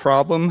to a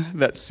problem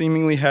that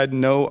seemingly had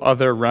no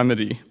other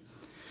remedy.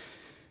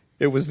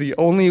 It was the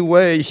only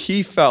way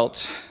he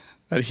felt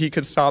that he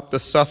could stop the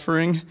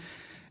suffering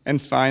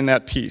and find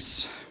that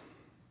peace.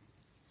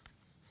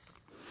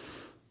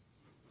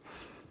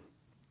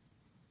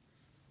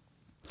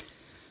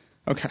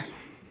 Okay,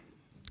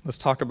 let's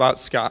talk about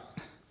Scott.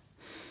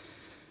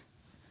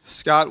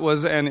 Scott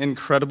was an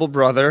incredible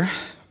brother.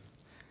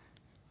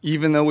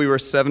 Even though we were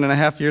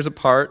 7.5 years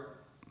apart,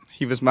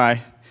 he was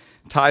my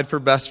tied for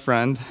best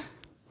friend.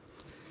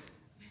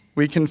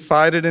 We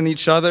confided in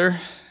each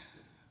other.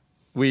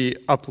 We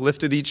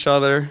uplifted each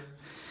other.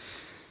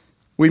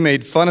 We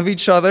made fun of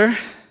each other,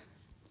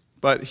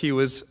 but he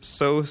was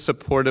so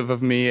supportive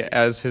of me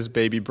as his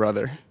baby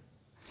brother.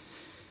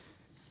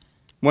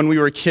 When we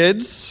were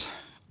kids,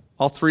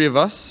 all three of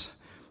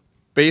us,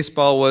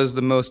 baseball was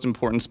the most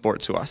important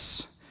sport to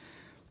us.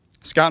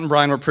 Scott and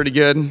Brian were pretty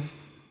good,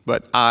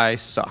 but I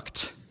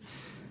sucked.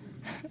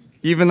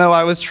 Even though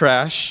I was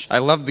trash, I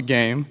loved the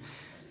game,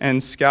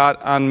 and Scott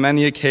on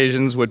many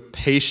occasions would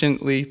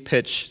patiently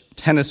pitch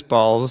tennis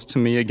balls to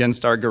me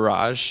against our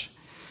garage.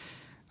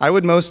 I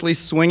would mostly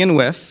swing and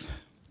whiff,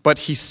 but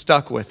he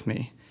stuck with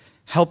me,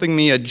 helping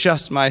me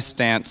adjust my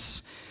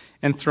stance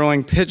and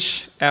throwing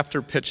pitch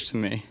after pitch to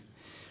me.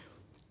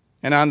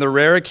 And on the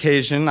rare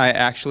occasion I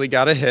actually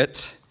got a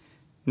hit,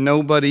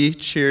 nobody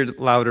cheered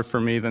louder for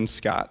me than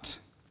Scott.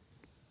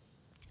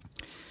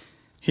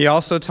 He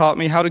also taught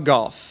me how to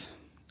golf,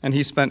 and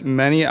he spent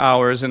many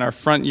hours in our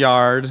front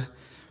yard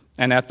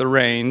and at the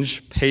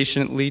range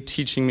patiently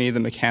teaching me the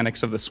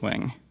mechanics of the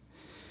swing.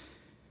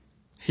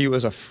 He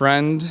was a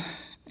friend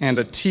and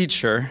a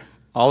teacher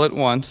all at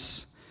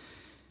once,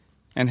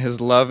 and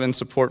his love and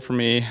support for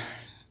me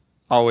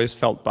always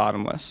felt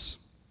bottomless.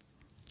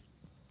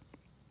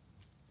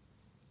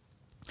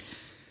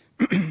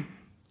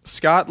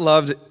 Scott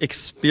loved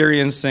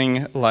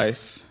experiencing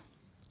life,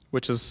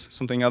 which is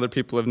something other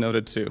people have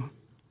noted too.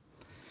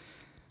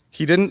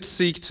 He didn't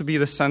seek to be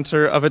the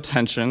center of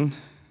attention.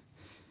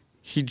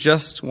 He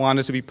just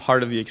wanted to be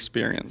part of the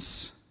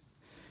experience.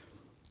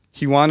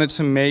 He wanted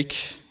to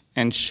make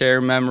and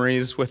share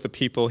memories with the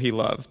people he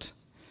loved.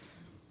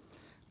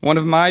 One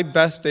of my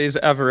best days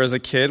ever as a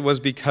kid was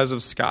because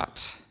of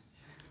Scott.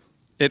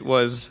 It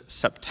was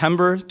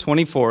September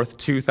 24th,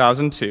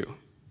 2002.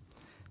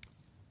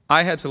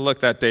 I had to look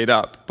that date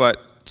up,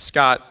 but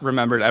Scott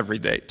remembered every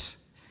date.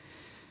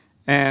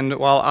 And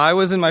while I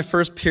was in my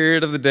first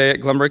period of the day at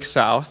Glenbrook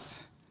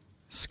South,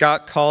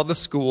 Scott called the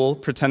school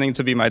pretending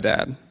to be my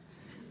dad.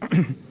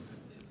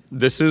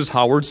 "This is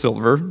Howard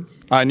Silver.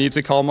 I need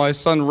to call my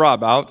son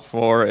Rob out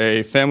for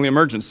a family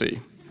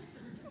emergency."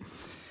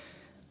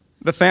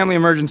 The family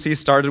emergency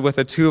started with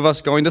the two of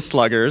us going to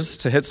Sluggers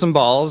to hit some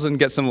balls and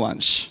get some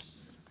lunch.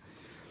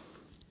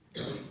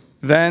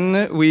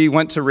 Then we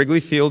went to Wrigley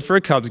Field for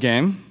a Cubs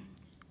game,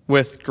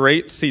 with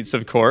great seats,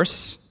 of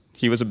course.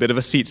 He was a bit of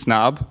a seat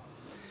snob.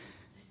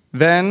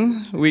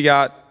 Then we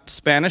got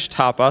Spanish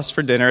tapas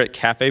for dinner at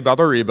Cafe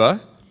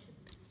Babariba.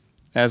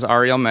 As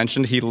Ariel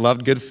mentioned, he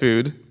loved good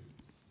food.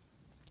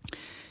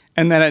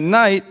 And then at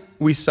night,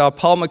 we saw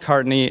Paul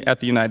McCartney at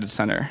the United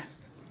Center.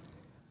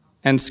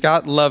 And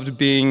Scott loved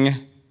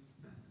being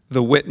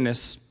the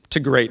witness to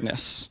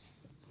greatness.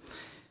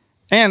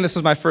 And this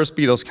was my first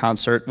Beatles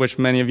concert, which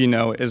many of you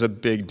know is a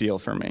big deal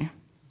for me.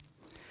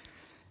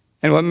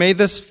 And what made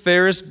this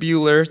Ferris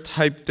Bueller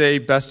type day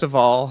best of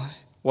all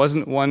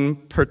wasn't one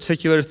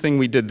particular thing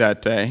we did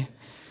that day.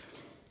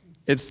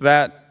 It's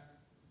that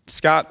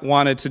Scott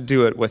wanted to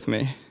do it with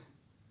me.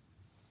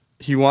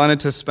 He wanted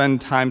to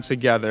spend time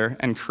together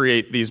and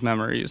create these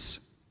memories.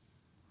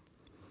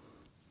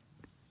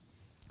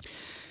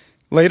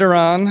 Later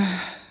on,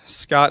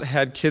 Scott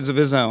had kids of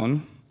his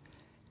own,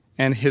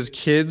 and his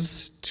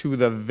kids, to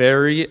the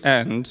very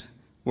end,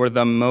 were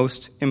the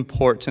most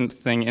important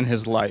thing in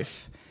his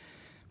life,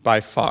 by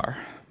far.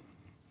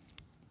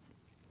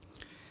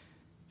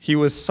 He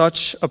was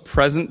such a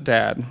present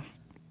dad.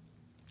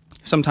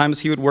 Sometimes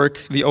he would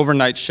work the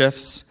overnight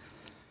shifts,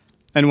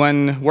 and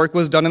when work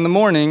was done in the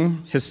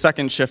morning, his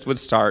second shift would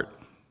start,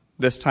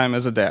 this time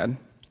as a dad.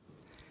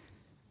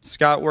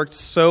 Scott worked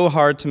so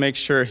hard to make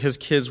sure his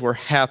kids were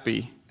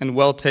happy and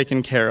well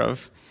taken care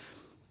of.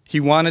 He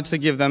wanted to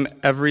give them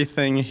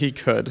everything he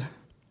could.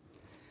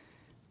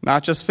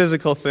 Not just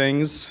physical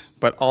things,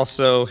 but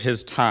also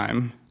his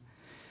time.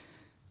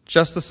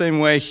 Just the same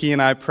way he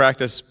and I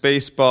practiced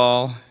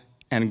baseball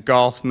and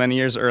golf many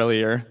years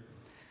earlier,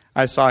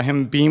 I saw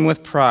him beam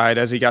with pride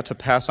as he got to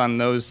pass on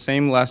those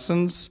same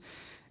lessons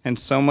and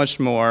so much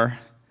more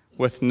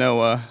with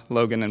Noah,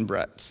 Logan, and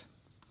Brett.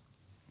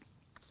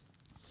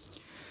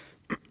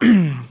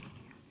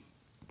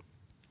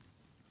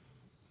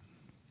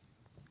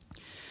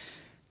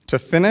 To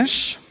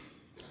finish,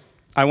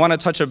 I want to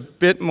touch a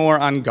bit more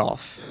on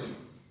golf.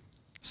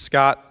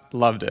 Scott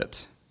loved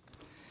it.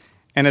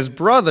 And as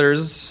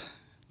brothers,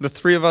 the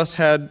three of us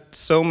had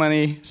so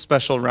many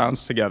special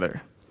rounds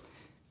together,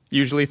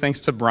 usually thanks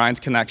to Brian's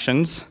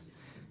connections.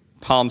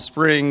 Palm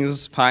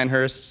Springs,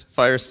 Pinehurst,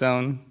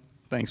 Firestone.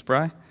 Thanks,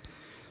 Bri.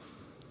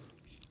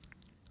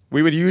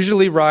 We would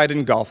usually ride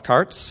in golf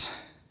carts,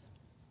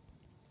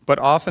 but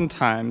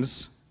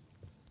oftentimes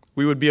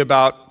we would be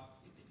about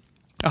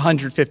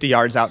 150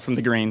 yards out from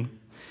the green,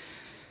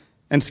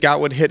 and Scott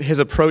would hit his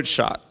approach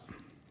shot.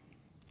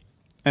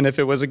 And if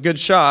it was a good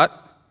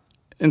shot,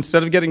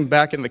 instead of getting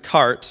back in the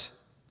cart,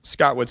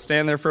 Scott would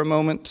stand there for a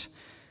moment,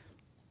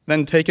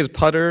 then take his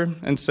putter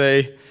and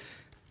say,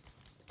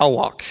 "I'll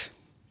walk."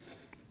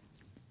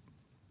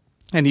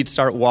 And he'd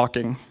start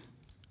walking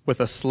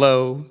with a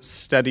slow,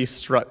 steady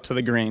strut to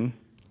the green.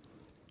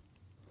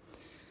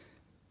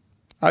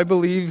 I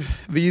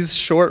believe these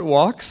short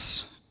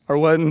walks are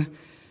when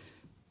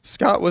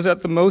Scott was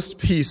at the most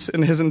peace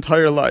in his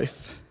entire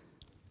life.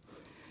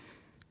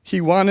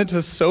 He wanted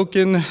to soak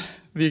in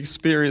the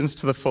experience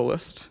to the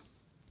fullest.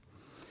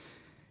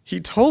 He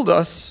told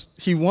us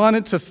he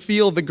wanted to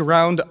feel the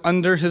ground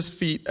under his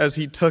feet as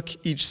he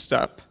took each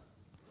step.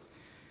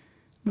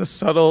 The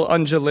subtle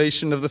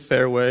undulation of the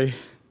fairway.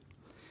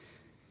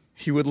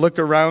 He would look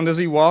around as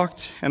he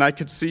walked, and I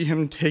could see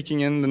him taking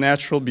in the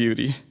natural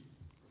beauty.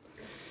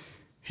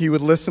 He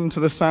would listen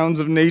to the sounds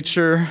of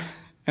nature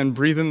and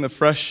breathe in the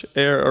fresh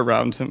air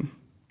around him.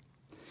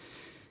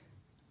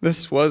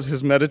 This was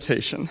his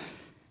meditation,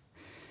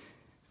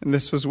 and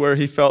this was where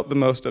he felt the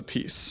most at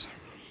peace.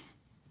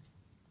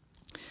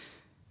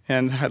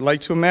 And I'd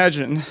like to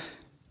imagine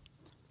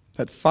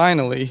that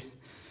finally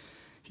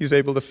he's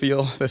able to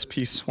feel this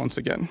peace once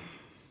again.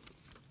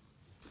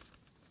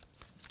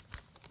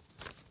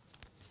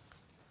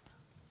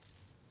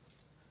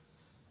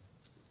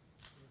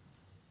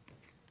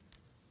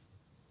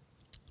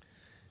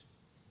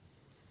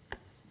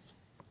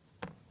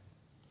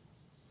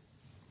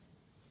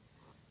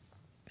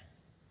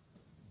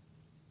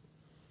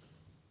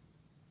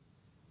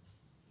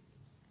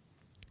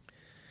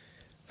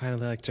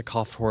 Finally, I'd like to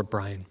call forward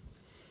Brian.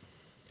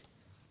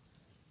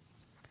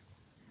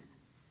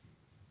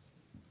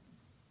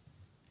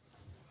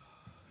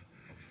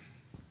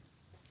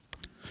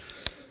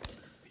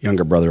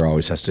 Younger brother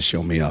always has to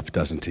show me up,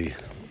 doesn't he?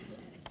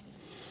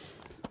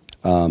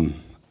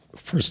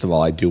 First of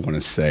all, I do want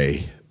to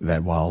say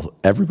that while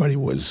everybody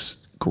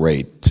was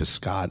great to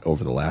Scott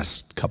over the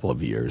last couple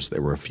of years,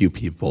 there were a few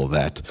people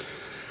that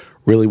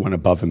really went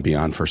above and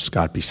beyond for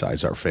Scott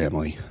besides our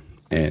family.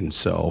 And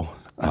so,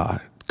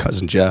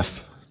 Cousin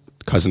Jeff,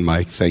 Cousin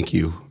Mike, thank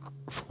you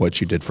for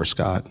what you did for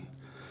Scott.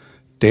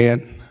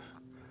 Dan,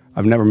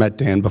 I've never met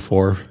Dan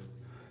before,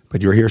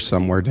 but you're here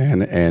somewhere,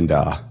 Dan, and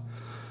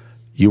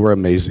you were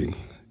amazing.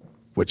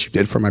 What you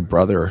did for my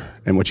brother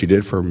and what you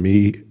did for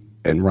me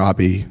and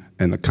Robbie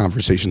and the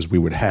conversations we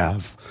would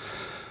have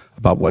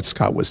about what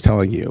Scott was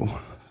telling you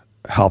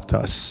helped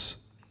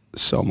us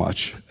so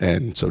much.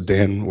 And so,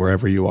 Dan,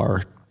 wherever you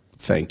are,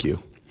 thank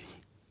you.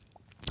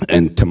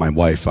 And to my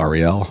wife,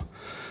 Ariel,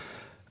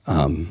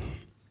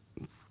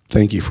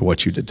 thank you for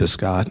what you did to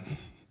Scott.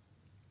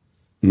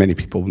 Many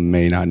people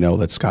may not know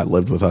that Scott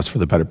lived with us for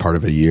the better part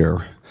of a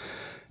year.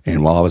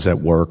 And while I was at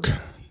work,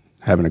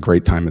 having a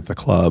great time at the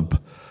club,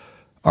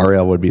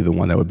 Ariel would be the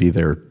one that would be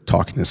there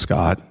talking to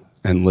Scott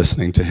and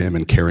listening to him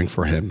and caring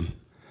for him,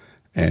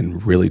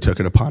 and really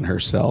took it upon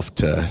herself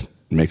to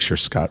make sure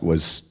Scott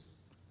was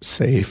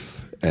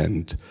safe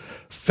and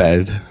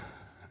fed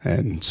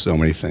and so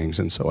many things.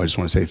 And so I just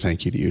want to say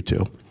thank you to you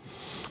too.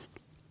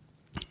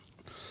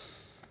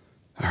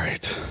 All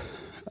right.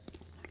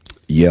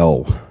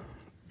 Yo.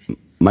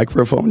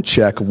 Microphone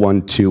check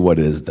 1 2. What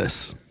is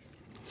this?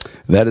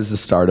 That is the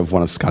start of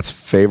one of Scott's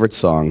favorite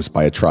songs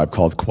by A Tribe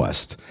Called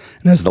Quest.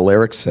 And as the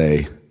lyrics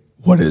say,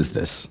 what is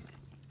this?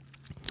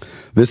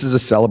 This is a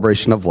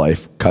celebration of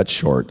life cut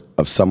short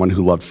of someone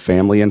who loved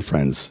family and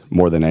friends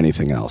more than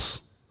anything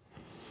else.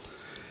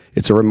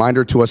 It's a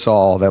reminder to us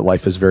all that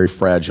life is very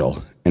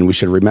fragile, and we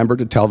should remember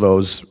to tell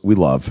those we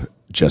love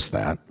just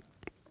that.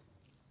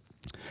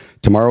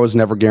 Tomorrow is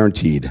never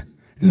guaranteed.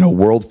 In a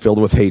world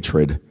filled with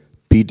hatred,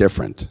 be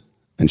different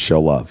and show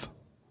love.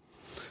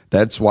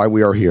 That's why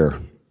we are here.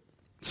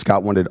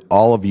 Scott wanted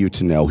all of you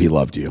to know he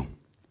loved you.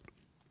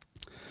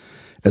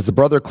 As the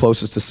brother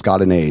closest to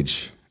Scott in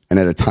age, and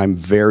at a time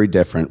very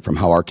different from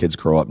how our kids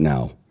grow up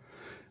now,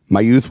 my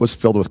youth was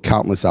filled with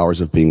countless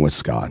hours of being with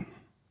Scott.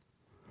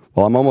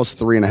 While I'm almost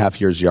 3.5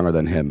 years younger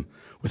than him,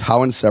 with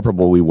how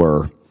inseparable we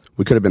were,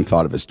 we could have been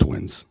thought of as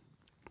twins.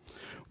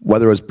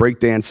 Whether it was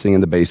breakdancing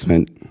in the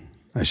basement,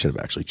 I should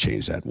have actually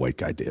changed that. White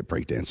guy did.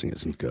 Breakdancing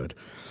isn't good.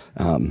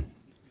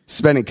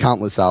 Spending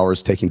countless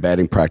hours taking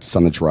batting practice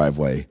on the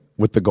driveway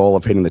with the goal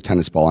of hitting the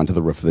tennis ball onto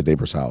the roof of the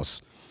neighbor's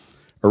house,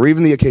 or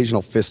even the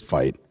occasional fist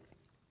fight,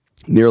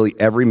 nearly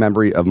every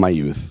memory of my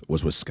youth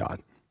was with Scott.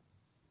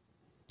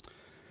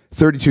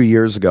 32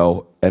 years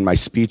ago, at my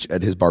speech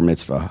at his bar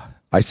mitzvah,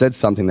 I said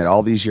something that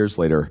all these years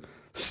later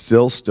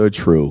still stood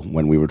true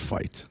when we would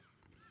fight.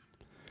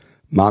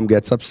 Mom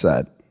gets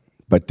upset,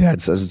 but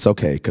Dad says it's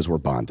okay because we're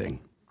bonding.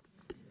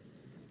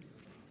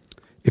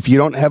 If you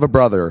don't have a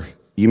brother,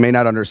 you may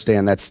not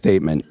understand that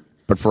statement,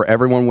 but for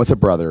everyone with a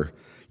brother,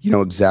 you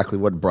know exactly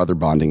what brother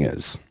bonding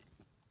is.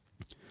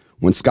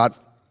 When Scott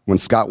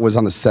was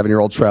on the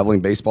 7-year-old traveling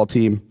baseball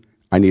team,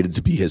 I needed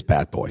to be his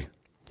bat boy.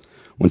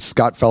 When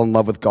Scott fell in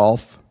love with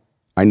golf,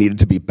 I needed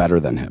to be better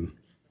than him.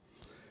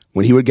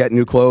 When he would get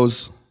new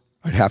clothes,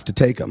 I'd have to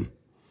take him.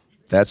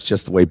 That's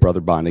just the way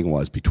brother bonding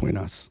was between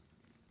us.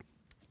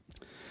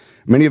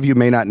 Many of you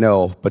may not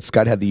know, but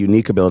Scott had the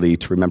unique ability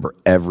to remember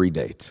every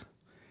date.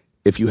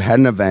 If you had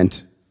an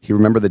event, he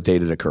remembered the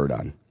date it occurred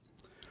on.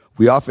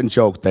 We often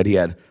joke that he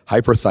had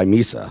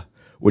hyperthymesia,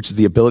 which is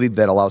the ability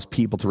that allows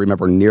people to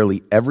remember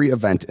nearly every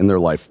event in their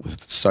life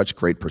with such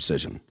great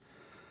precision.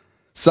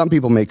 Some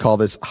people may call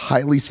this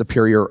highly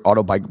superior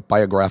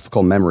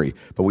autobiographical memory,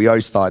 but we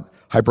always thought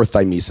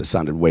hyperthymesia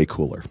sounded way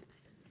cooler.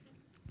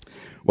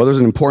 Whether it's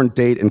an important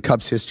date in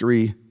Cubs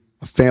history,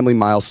 a family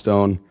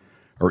milestone,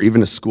 or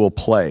even a school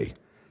play,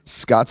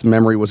 Scott's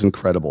memory was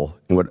incredible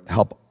and would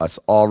help us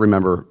all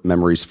remember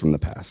memories from the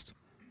past.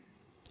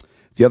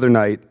 The other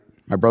night,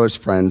 my brother's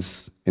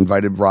friends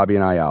invited Robbie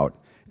and I out,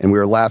 and we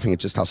were laughing at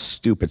just how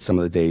stupid some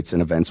of the dates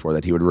and events were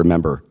that he would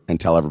remember and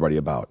tell everybody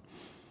about.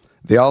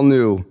 They all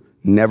knew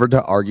never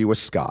to argue with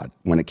Scott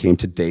when it came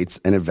to dates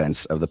and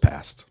events of the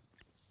past.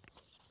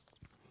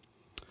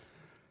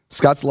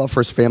 Scott's love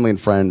for his family and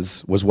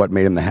friends was what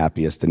made him the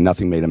happiest, and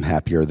nothing made him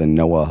happier than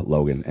Noah,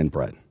 Logan, and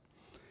Brett.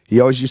 He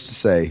always used to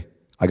say,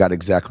 I got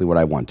exactly what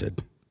I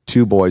wanted,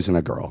 2 boys and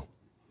a girl.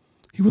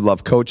 He would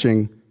love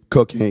coaching,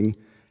 cooking,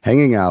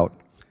 hanging out,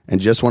 and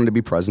just wanted to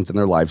be present in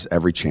their lives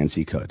every chance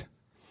he could.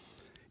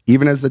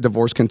 Even as the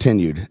divorce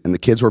continued and the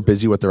kids were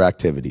busy with their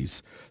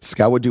activities,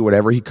 Scott would do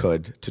whatever he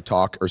could to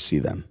talk or see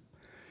them.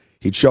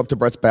 He'd show up to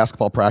Brett's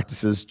basketball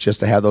practices just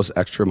to have those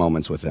extra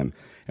moments with him,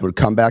 and would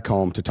come back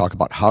home to talk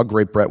about how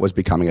great Brett was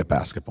becoming at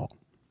basketball.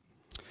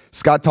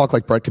 Scott talked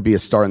like Brett could be a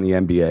star in the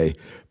NBA,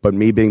 but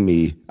me being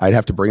me, I'd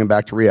have to bring him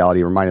back to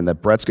reality and remind him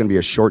that Brett's going to be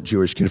a short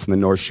Jewish kid from the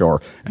North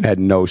Shore and had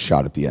no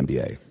shot at the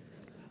NBA.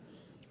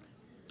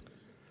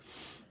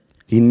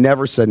 He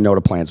never said no to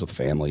plans with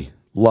family,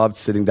 loved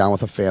sitting down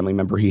with a family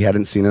member he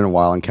hadn't seen in a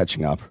while and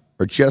catching up,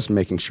 or just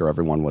making sure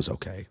everyone was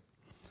okay.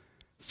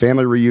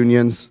 Family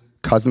reunions,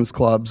 cousins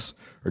clubs,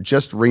 or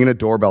just ringing a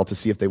doorbell to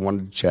see if they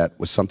wanted to chat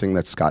was something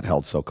that Scott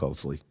held so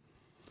closely.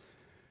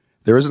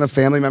 There isn't a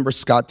family member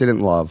Scott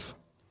didn't love.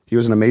 He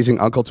was an amazing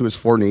uncle to his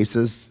 4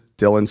 nieces,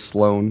 Dylan,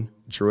 Sloan,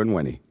 Drew, and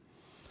Winnie.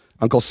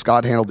 Uncle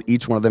Scott handled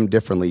each one of them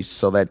differently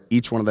so that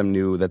each one of them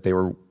knew that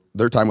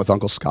their time with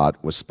Uncle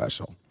Scott was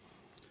special.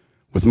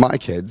 With my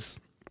kids,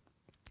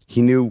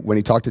 he knew when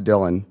he talked to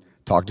Dylan,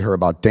 talked to her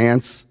about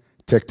dance,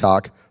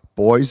 TikTok,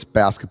 boys,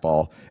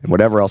 basketball, and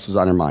whatever else was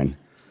on her mind.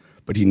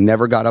 But he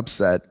never got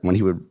upset when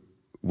he would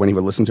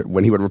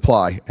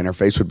reply, and her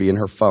face would be in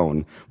her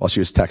phone while she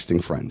was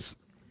texting friends.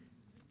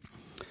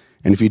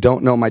 And if you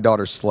don't know my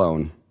daughter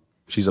Sloan,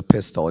 she's a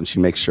pistol, and she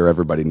makes sure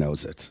everybody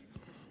knows it.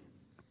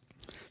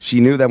 She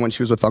knew that when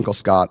she was with Uncle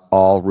Scott,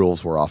 all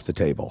rules were off the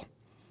table.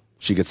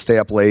 She could stay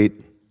up late,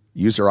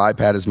 use her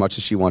iPad as much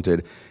as she wanted,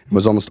 and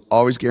was almost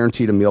always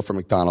guaranteed a meal from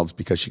McDonald's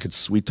because she could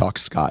sweet talk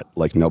Scott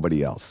like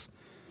nobody else.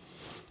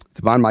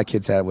 The bond my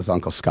kids had with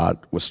Uncle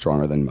Scott was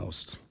stronger than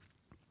most.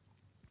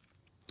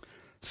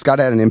 Scott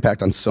had an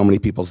impact on so many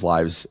people's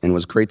lives, and it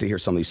was great to hear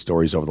some of these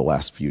stories over the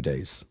last few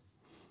days.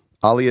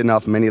 Oddly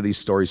enough, many of these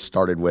stories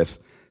started with,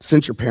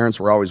 since your parents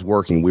were always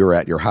working, we were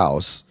at your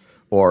house,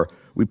 or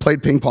we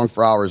played ping pong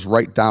for hours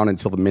right down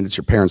until the minute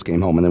your parents came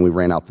home, and then we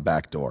ran out the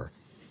back door.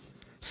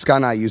 Scott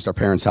and I used our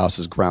parents' house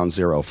as ground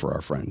zero for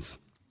our friends.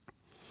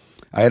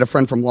 I had a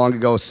friend from long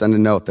ago send a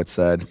note that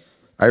said,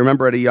 I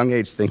remember at a young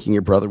age thinking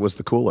your brother was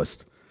the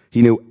coolest.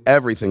 He knew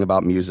everything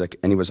about music,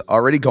 and he was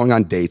already going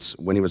on dates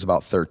when he was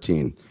about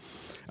 13.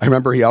 I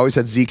remember he always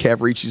had Z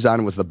Cavariccis on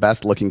and was the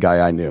best looking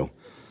guy I knew.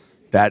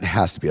 That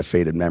has to be a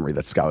faded memory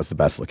that Scott was the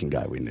best looking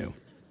guy we knew.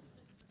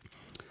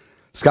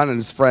 Scott and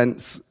his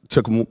friends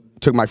took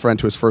my friend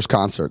to his first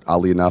concert.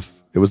 Oddly enough,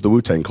 it was the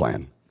Wu-Tang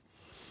Clan.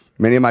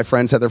 Many of my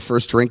friends had their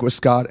first drink with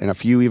Scott, and a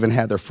few even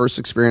had their first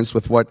experience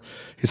with what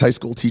his high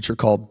school teacher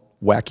called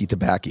wacky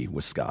tobacco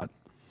with Scott.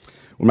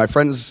 When my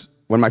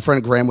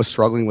friend Graham was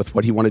struggling with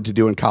what he wanted to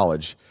do in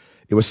college,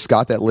 it was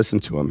Scott that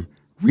listened to him,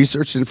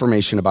 researched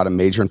information about a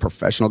major in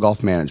professional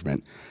golf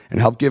management, and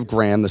helped give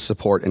Graham the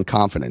support and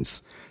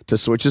confidence to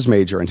switch his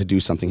major and to do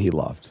something he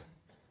loved.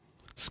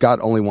 Scott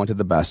only wanted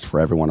the best for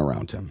everyone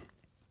around him.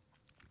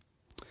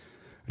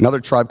 Another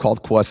Tribe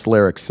Called Quest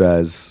lyric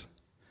says,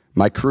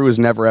 my crew is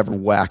never ever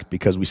whacked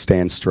because we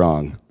stand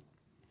strong.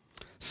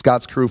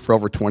 Scott's crew for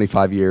over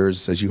 25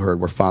 years, as you heard,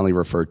 were fondly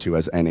referred to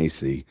as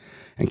NAC,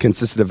 and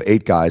consisted of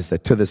 8 guys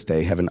that to this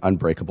day have an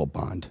unbreakable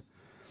bond.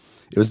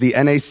 It was the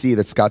NAC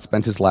that Scott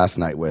spent his last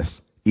night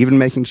with, even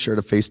making sure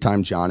to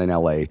FaceTime John in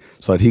LA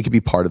so that he could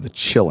be part of the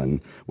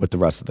chillin' with the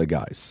rest of the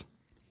guys.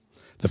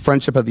 The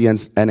friendship of the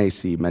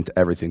NAC meant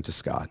everything to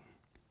Scott.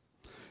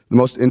 The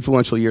most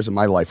influential years of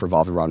my life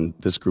revolved around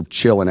this group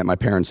chilling at my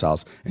parents'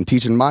 house and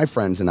teaching my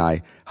friends and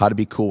I how to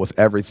be cool with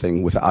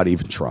everything without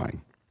even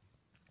trying.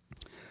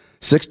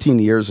 16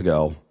 years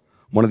ago,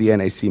 one of the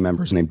NAC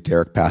members named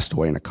Derek passed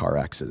away in a car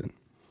accident.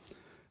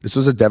 This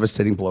was a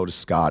devastating blow to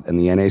Scott and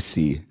the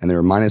NAC, and they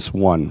were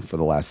 -1 for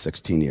the last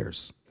 16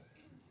 years.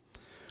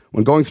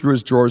 When going through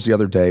his drawers the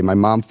other day, my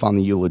mom found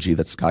the eulogy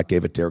that Scott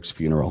gave at Derek's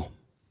funeral.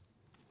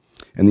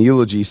 In the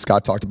eulogy,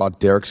 Scott talked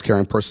about Derek's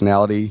caring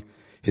personality,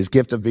 his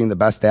gift of being the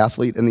best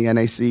athlete in the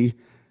NAC,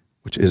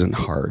 which isn't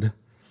hard,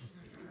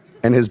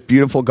 and his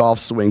beautiful golf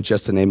swing,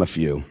 just to name a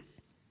few.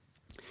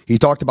 He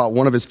talked about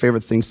one of his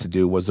favorite things to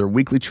do was their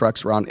weekly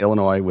treks around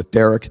Illinois with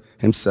Derek,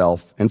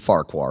 himself, and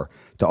Farquhar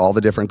to all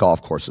the different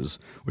golf courses,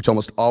 which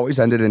almost always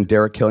ended in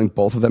Derek killing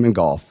both of them in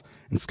golf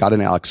and Scott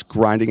and Alex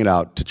grinding it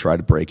out to try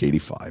to break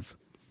 85.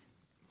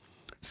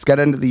 Scott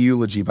ended the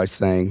eulogy by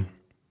saying,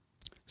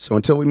 so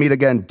until we meet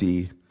again,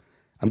 D,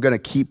 I'm going to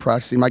keep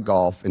practicing my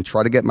golf and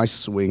try to get my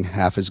swing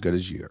half as good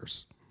as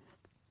yours.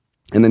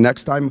 And the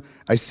next time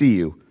I see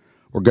you,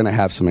 we're going to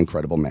have some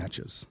incredible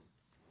matches.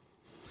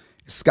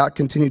 As Scott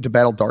continued to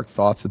battle dark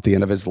thoughts at the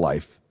end of his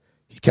life,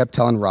 he kept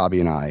telling Robbie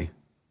and I,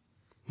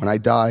 when I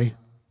die,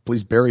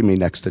 please bury me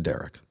next to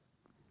Derek.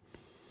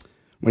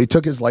 When he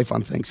took his life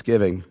on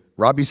Thanksgiving,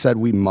 Robbie said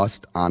we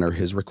must honor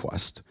his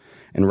request,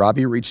 and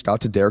Robbie reached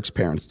out to Derek's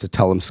parents to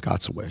tell him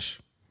Scott's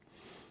wish.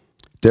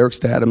 Derek's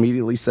dad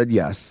immediately said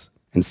yes,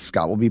 and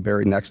Scott will be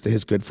buried next to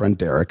his good friend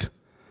Derek,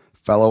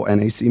 fellow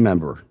NAC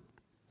member.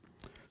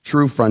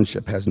 True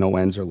friendship has no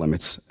ends or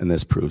limits, and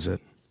this proves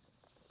it.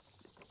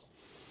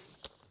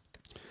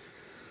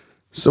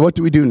 So what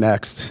do we do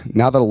next,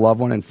 now that a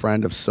loved one and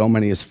friend of so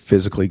many is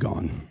physically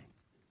gone?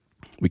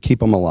 We keep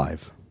them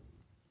alive.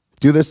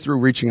 Do this through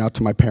reaching out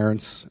to my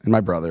parents and my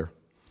brother,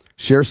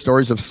 share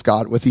stories of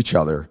Scott with each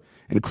other,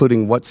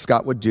 including what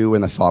Scott would do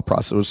in the thought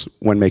process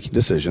when making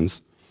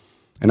decisions,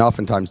 and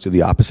oftentimes do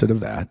the opposite of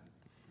that.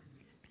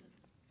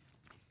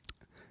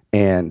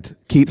 And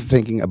keep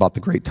thinking about the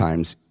great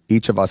times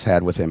each of us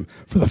had with him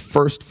for the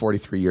first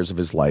 43 years of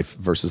his life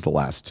versus the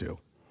last 2.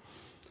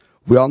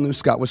 We all knew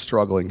Scott was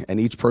struggling, and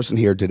each person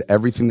here did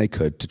everything they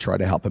could to try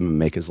to help him and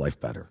make his life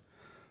better.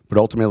 But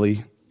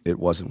ultimately, it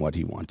wasn't what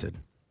he wanted.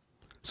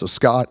 So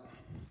Scott,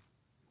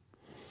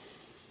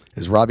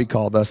 as Robbie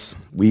called us,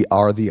 we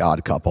are the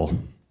odd couple.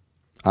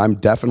 I'm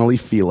definitely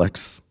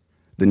Felix,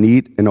 the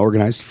neat and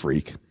organized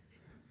freak,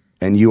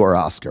 And you are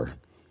Oscar,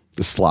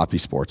 the sloppy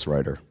sports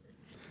writer.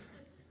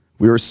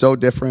 We were so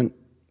different,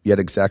 yet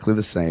exactly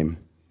the same,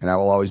 and I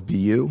will always be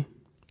you,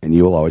 and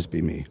you will always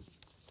be me.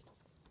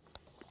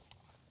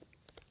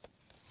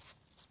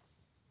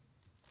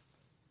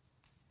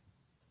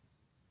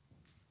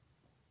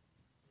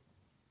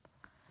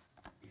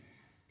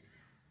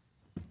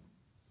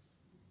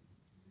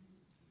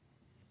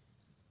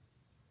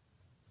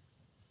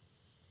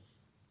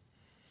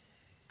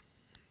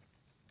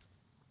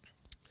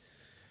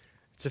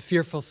 It's a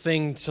fearful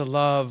thing to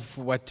love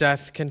what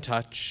death can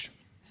touch.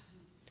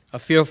 A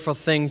fearful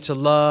thing to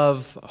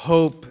love,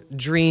 hope,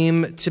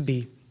 dream, to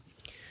be.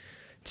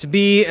 To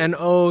be and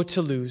oh,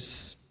 to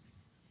lose.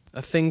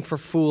 A thing for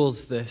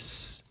fools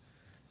this,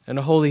 and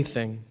a holy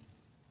thing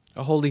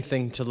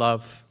to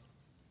love.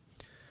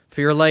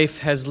 For your life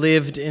has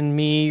lived in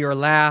me, your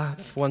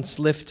laugh once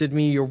lifted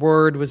me, your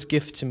word was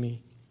gift to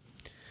me.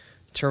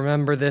 To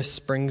remember this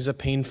brings a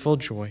painful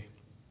joy.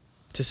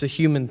 'Tis a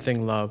human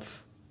thing, love.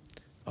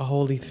 A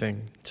holy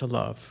thing to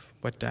love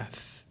what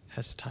death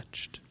has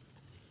touched.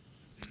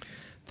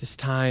 This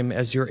time,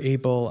 as you're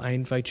able, I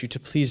invite you to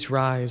please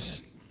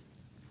rise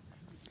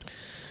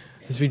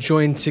as we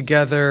join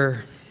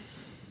together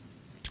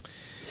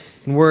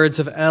in words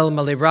of El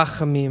Malei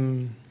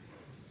Rachamim,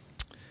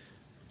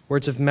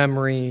 words of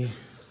memory,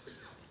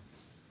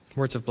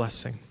 words of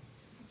blessing.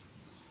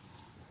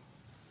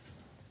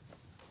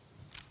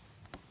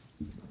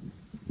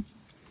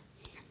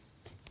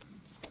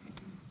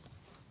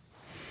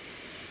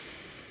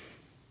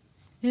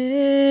 El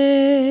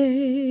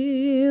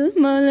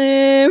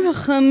Malei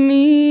Rachamim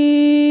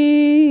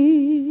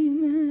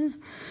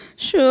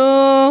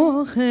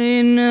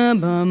Shochen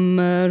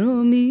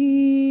Bamaromim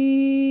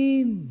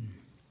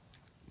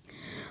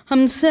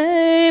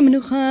Hamsei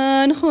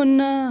Menucha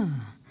Nechona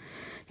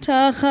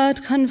Tachat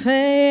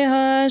Kanfei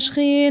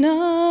HaShechina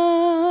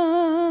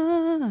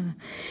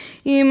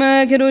Im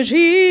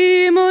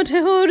HaKedoshim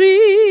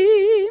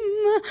HaTehorim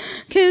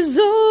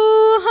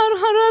Kezohar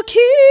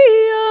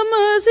Harakia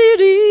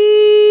Mazirim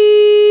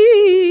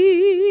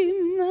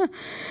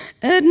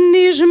Et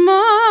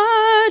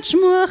Nishmat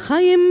Shmuel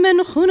Chaim Ben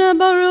Chuna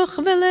Baruch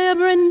V'Leah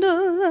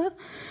Brendel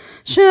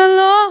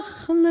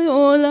Shalach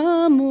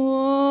Le'olamo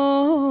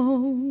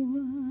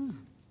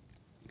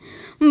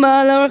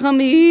Baal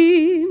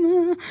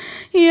HaRachamim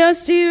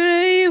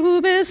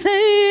Yastirehu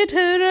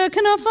B'Seiter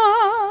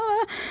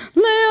Knafav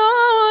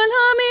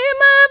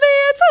Le'olamim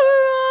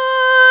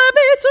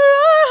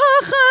B'Yitzror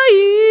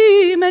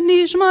HaChaim Et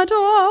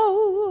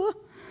Nishmato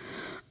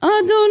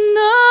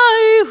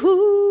Adonai Hu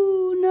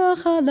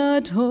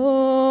Nachalato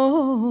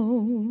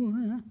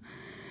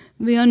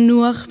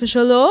V'yanuach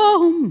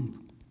B'Shalom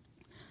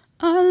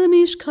Al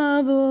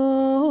Mishkavo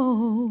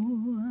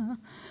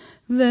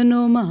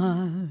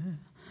V'nomar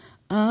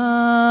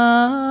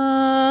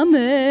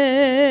Amen.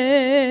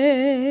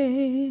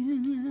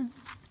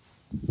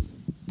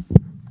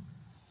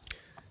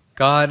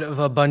 God of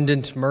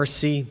abundant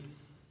mercy,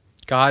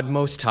 God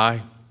Most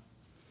High,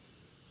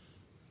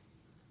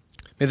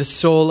 may the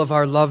soul of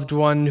our loved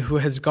one who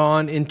has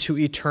gone into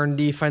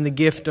eternity find the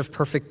gift of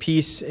perfect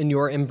peace in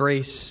your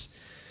embrace,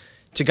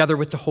 together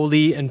with the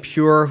holy and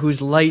pure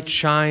whose light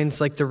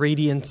shines like the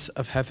radiance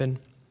of heaven.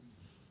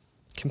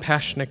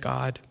 Compassionate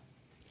God,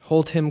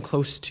 hold him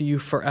close to you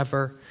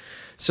forever,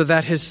 so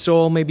that his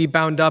soul may be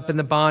bound up in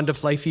the bond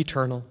of life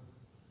eternal.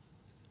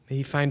 May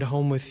he find a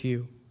home with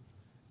you,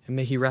 and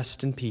may he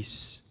rest in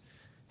peace.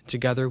 And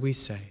together we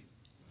say,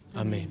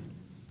 Amen.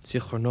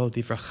 Zichrono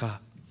livracha.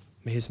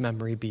 May his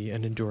memory be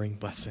an enduring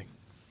blessing.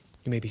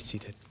 You may be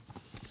seated.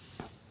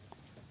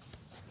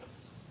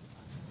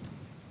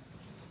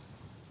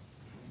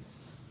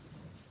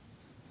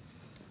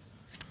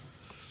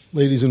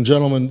 Ladies and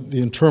gentlemen,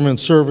 the interment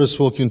service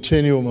will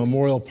continue at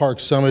Memorial Park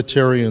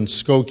Cemetery in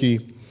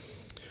Skokie.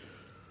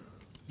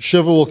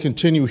 Shiva will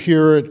continue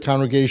here at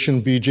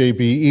Congregation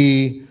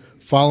BJBE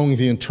following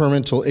the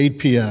interment till 8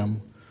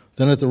 p.m.,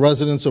 then at the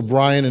residence of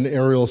Brian and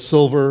Ariel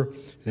Silver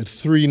at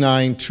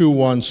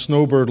 3921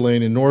 Snowbird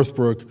Lane in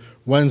Northbrook,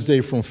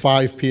 Wednesday from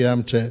 5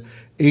 p.m. to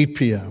 8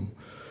 p.m.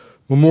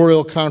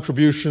 Memorial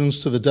contributions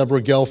to the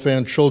Deborah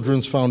Gelfand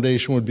Children's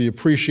Foundation would be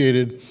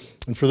appreciated.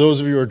 And for those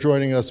of you who are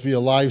joining us via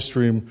live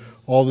stream,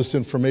 all this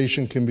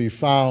information can be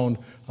found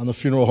on the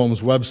funeral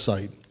home's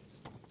website.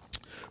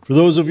 For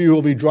those of you who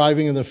will be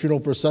driving in the funeral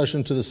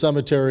procession to the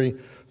cemetery,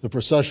 the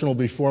procession will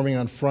be forming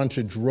on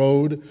Frontage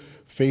Road,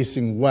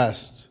 facing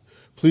west.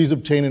 Please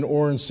obtain an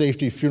orange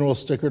safety funeral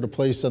sticker to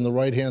place on the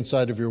right-hand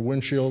side of your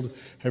windshield.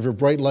 Have your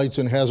bright lights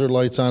and hazard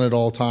lights on at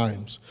all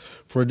times.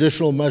 For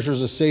additional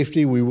measures of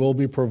safety, we will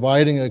be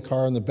providing a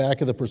car in the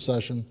back of the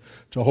procession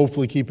to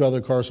hopefully keep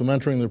other cars from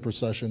entering the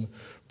procession.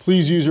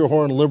 Please use your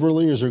horn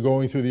liberally as you're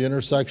going through the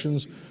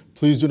intersections.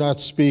 Please do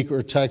not speak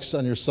or text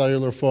on your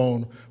cellular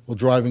phone while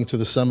driving to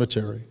the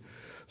cemetery.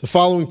 The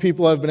following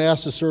people have been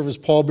asked to serve as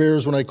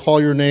pallbearers. When I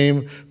call your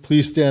name,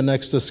 please stand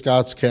next to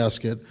Scott's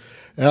casket.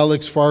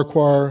 Alex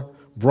Farquhar,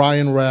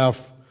 Brian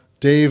Raff,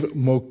 Dave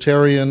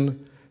Mokhtarian,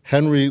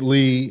 Henry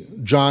Lee,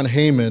 John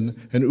Heyman,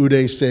 and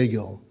Uday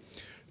Segil.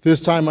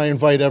 This time I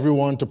invite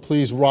everyone to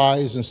please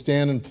rise and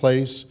stand in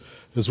place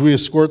as we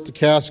escort the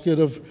casket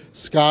of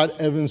Scott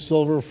Evan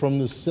Silver from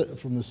the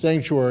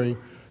sanctuary.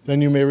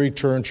 Then you may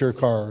return to your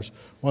cars.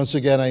 Once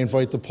again, I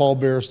invite the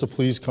pallbearers to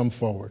please come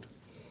forward.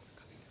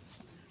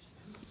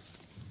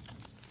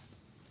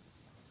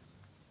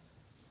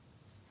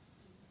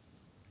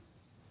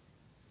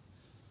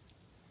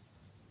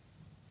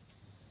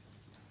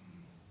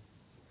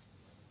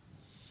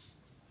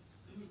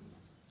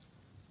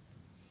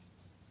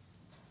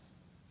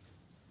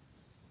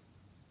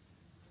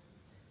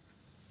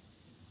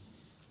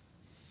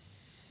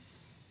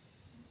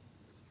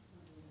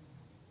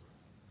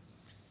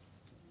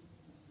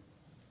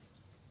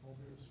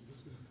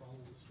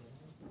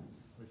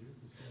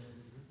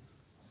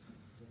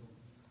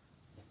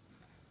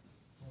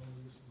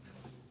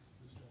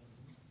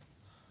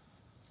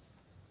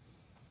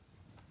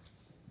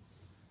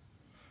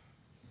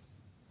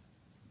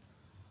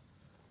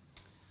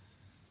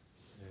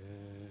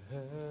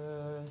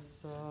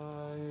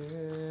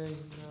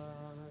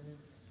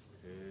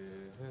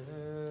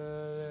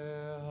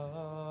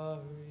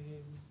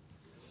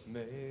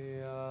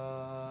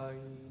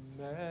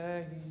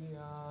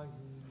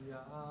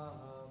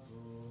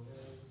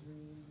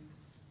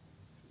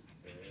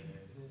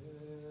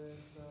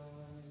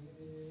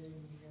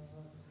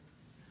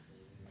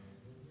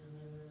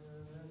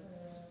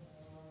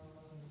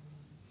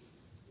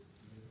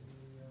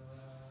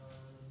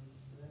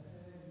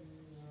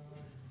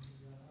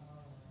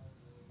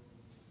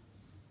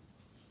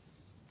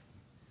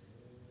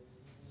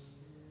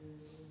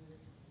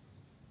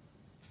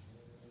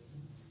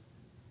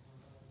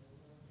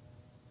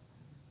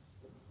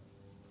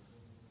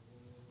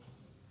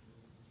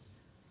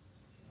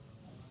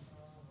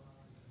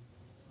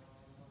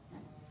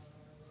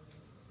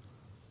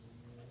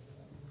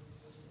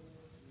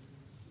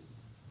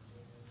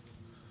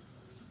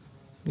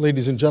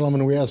 Ladies and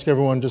gentlemen, we ask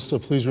everyone just to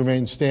please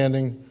remain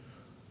standing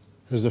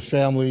as the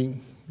family,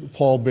 the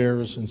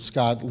pallbearers, and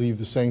Scott leave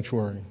the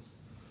sanctuary.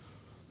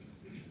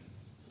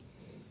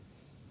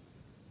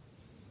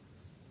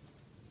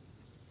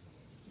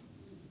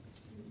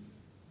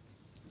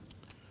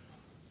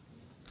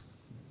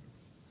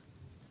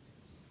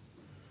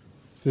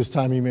 This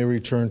time you may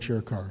return to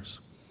your cars.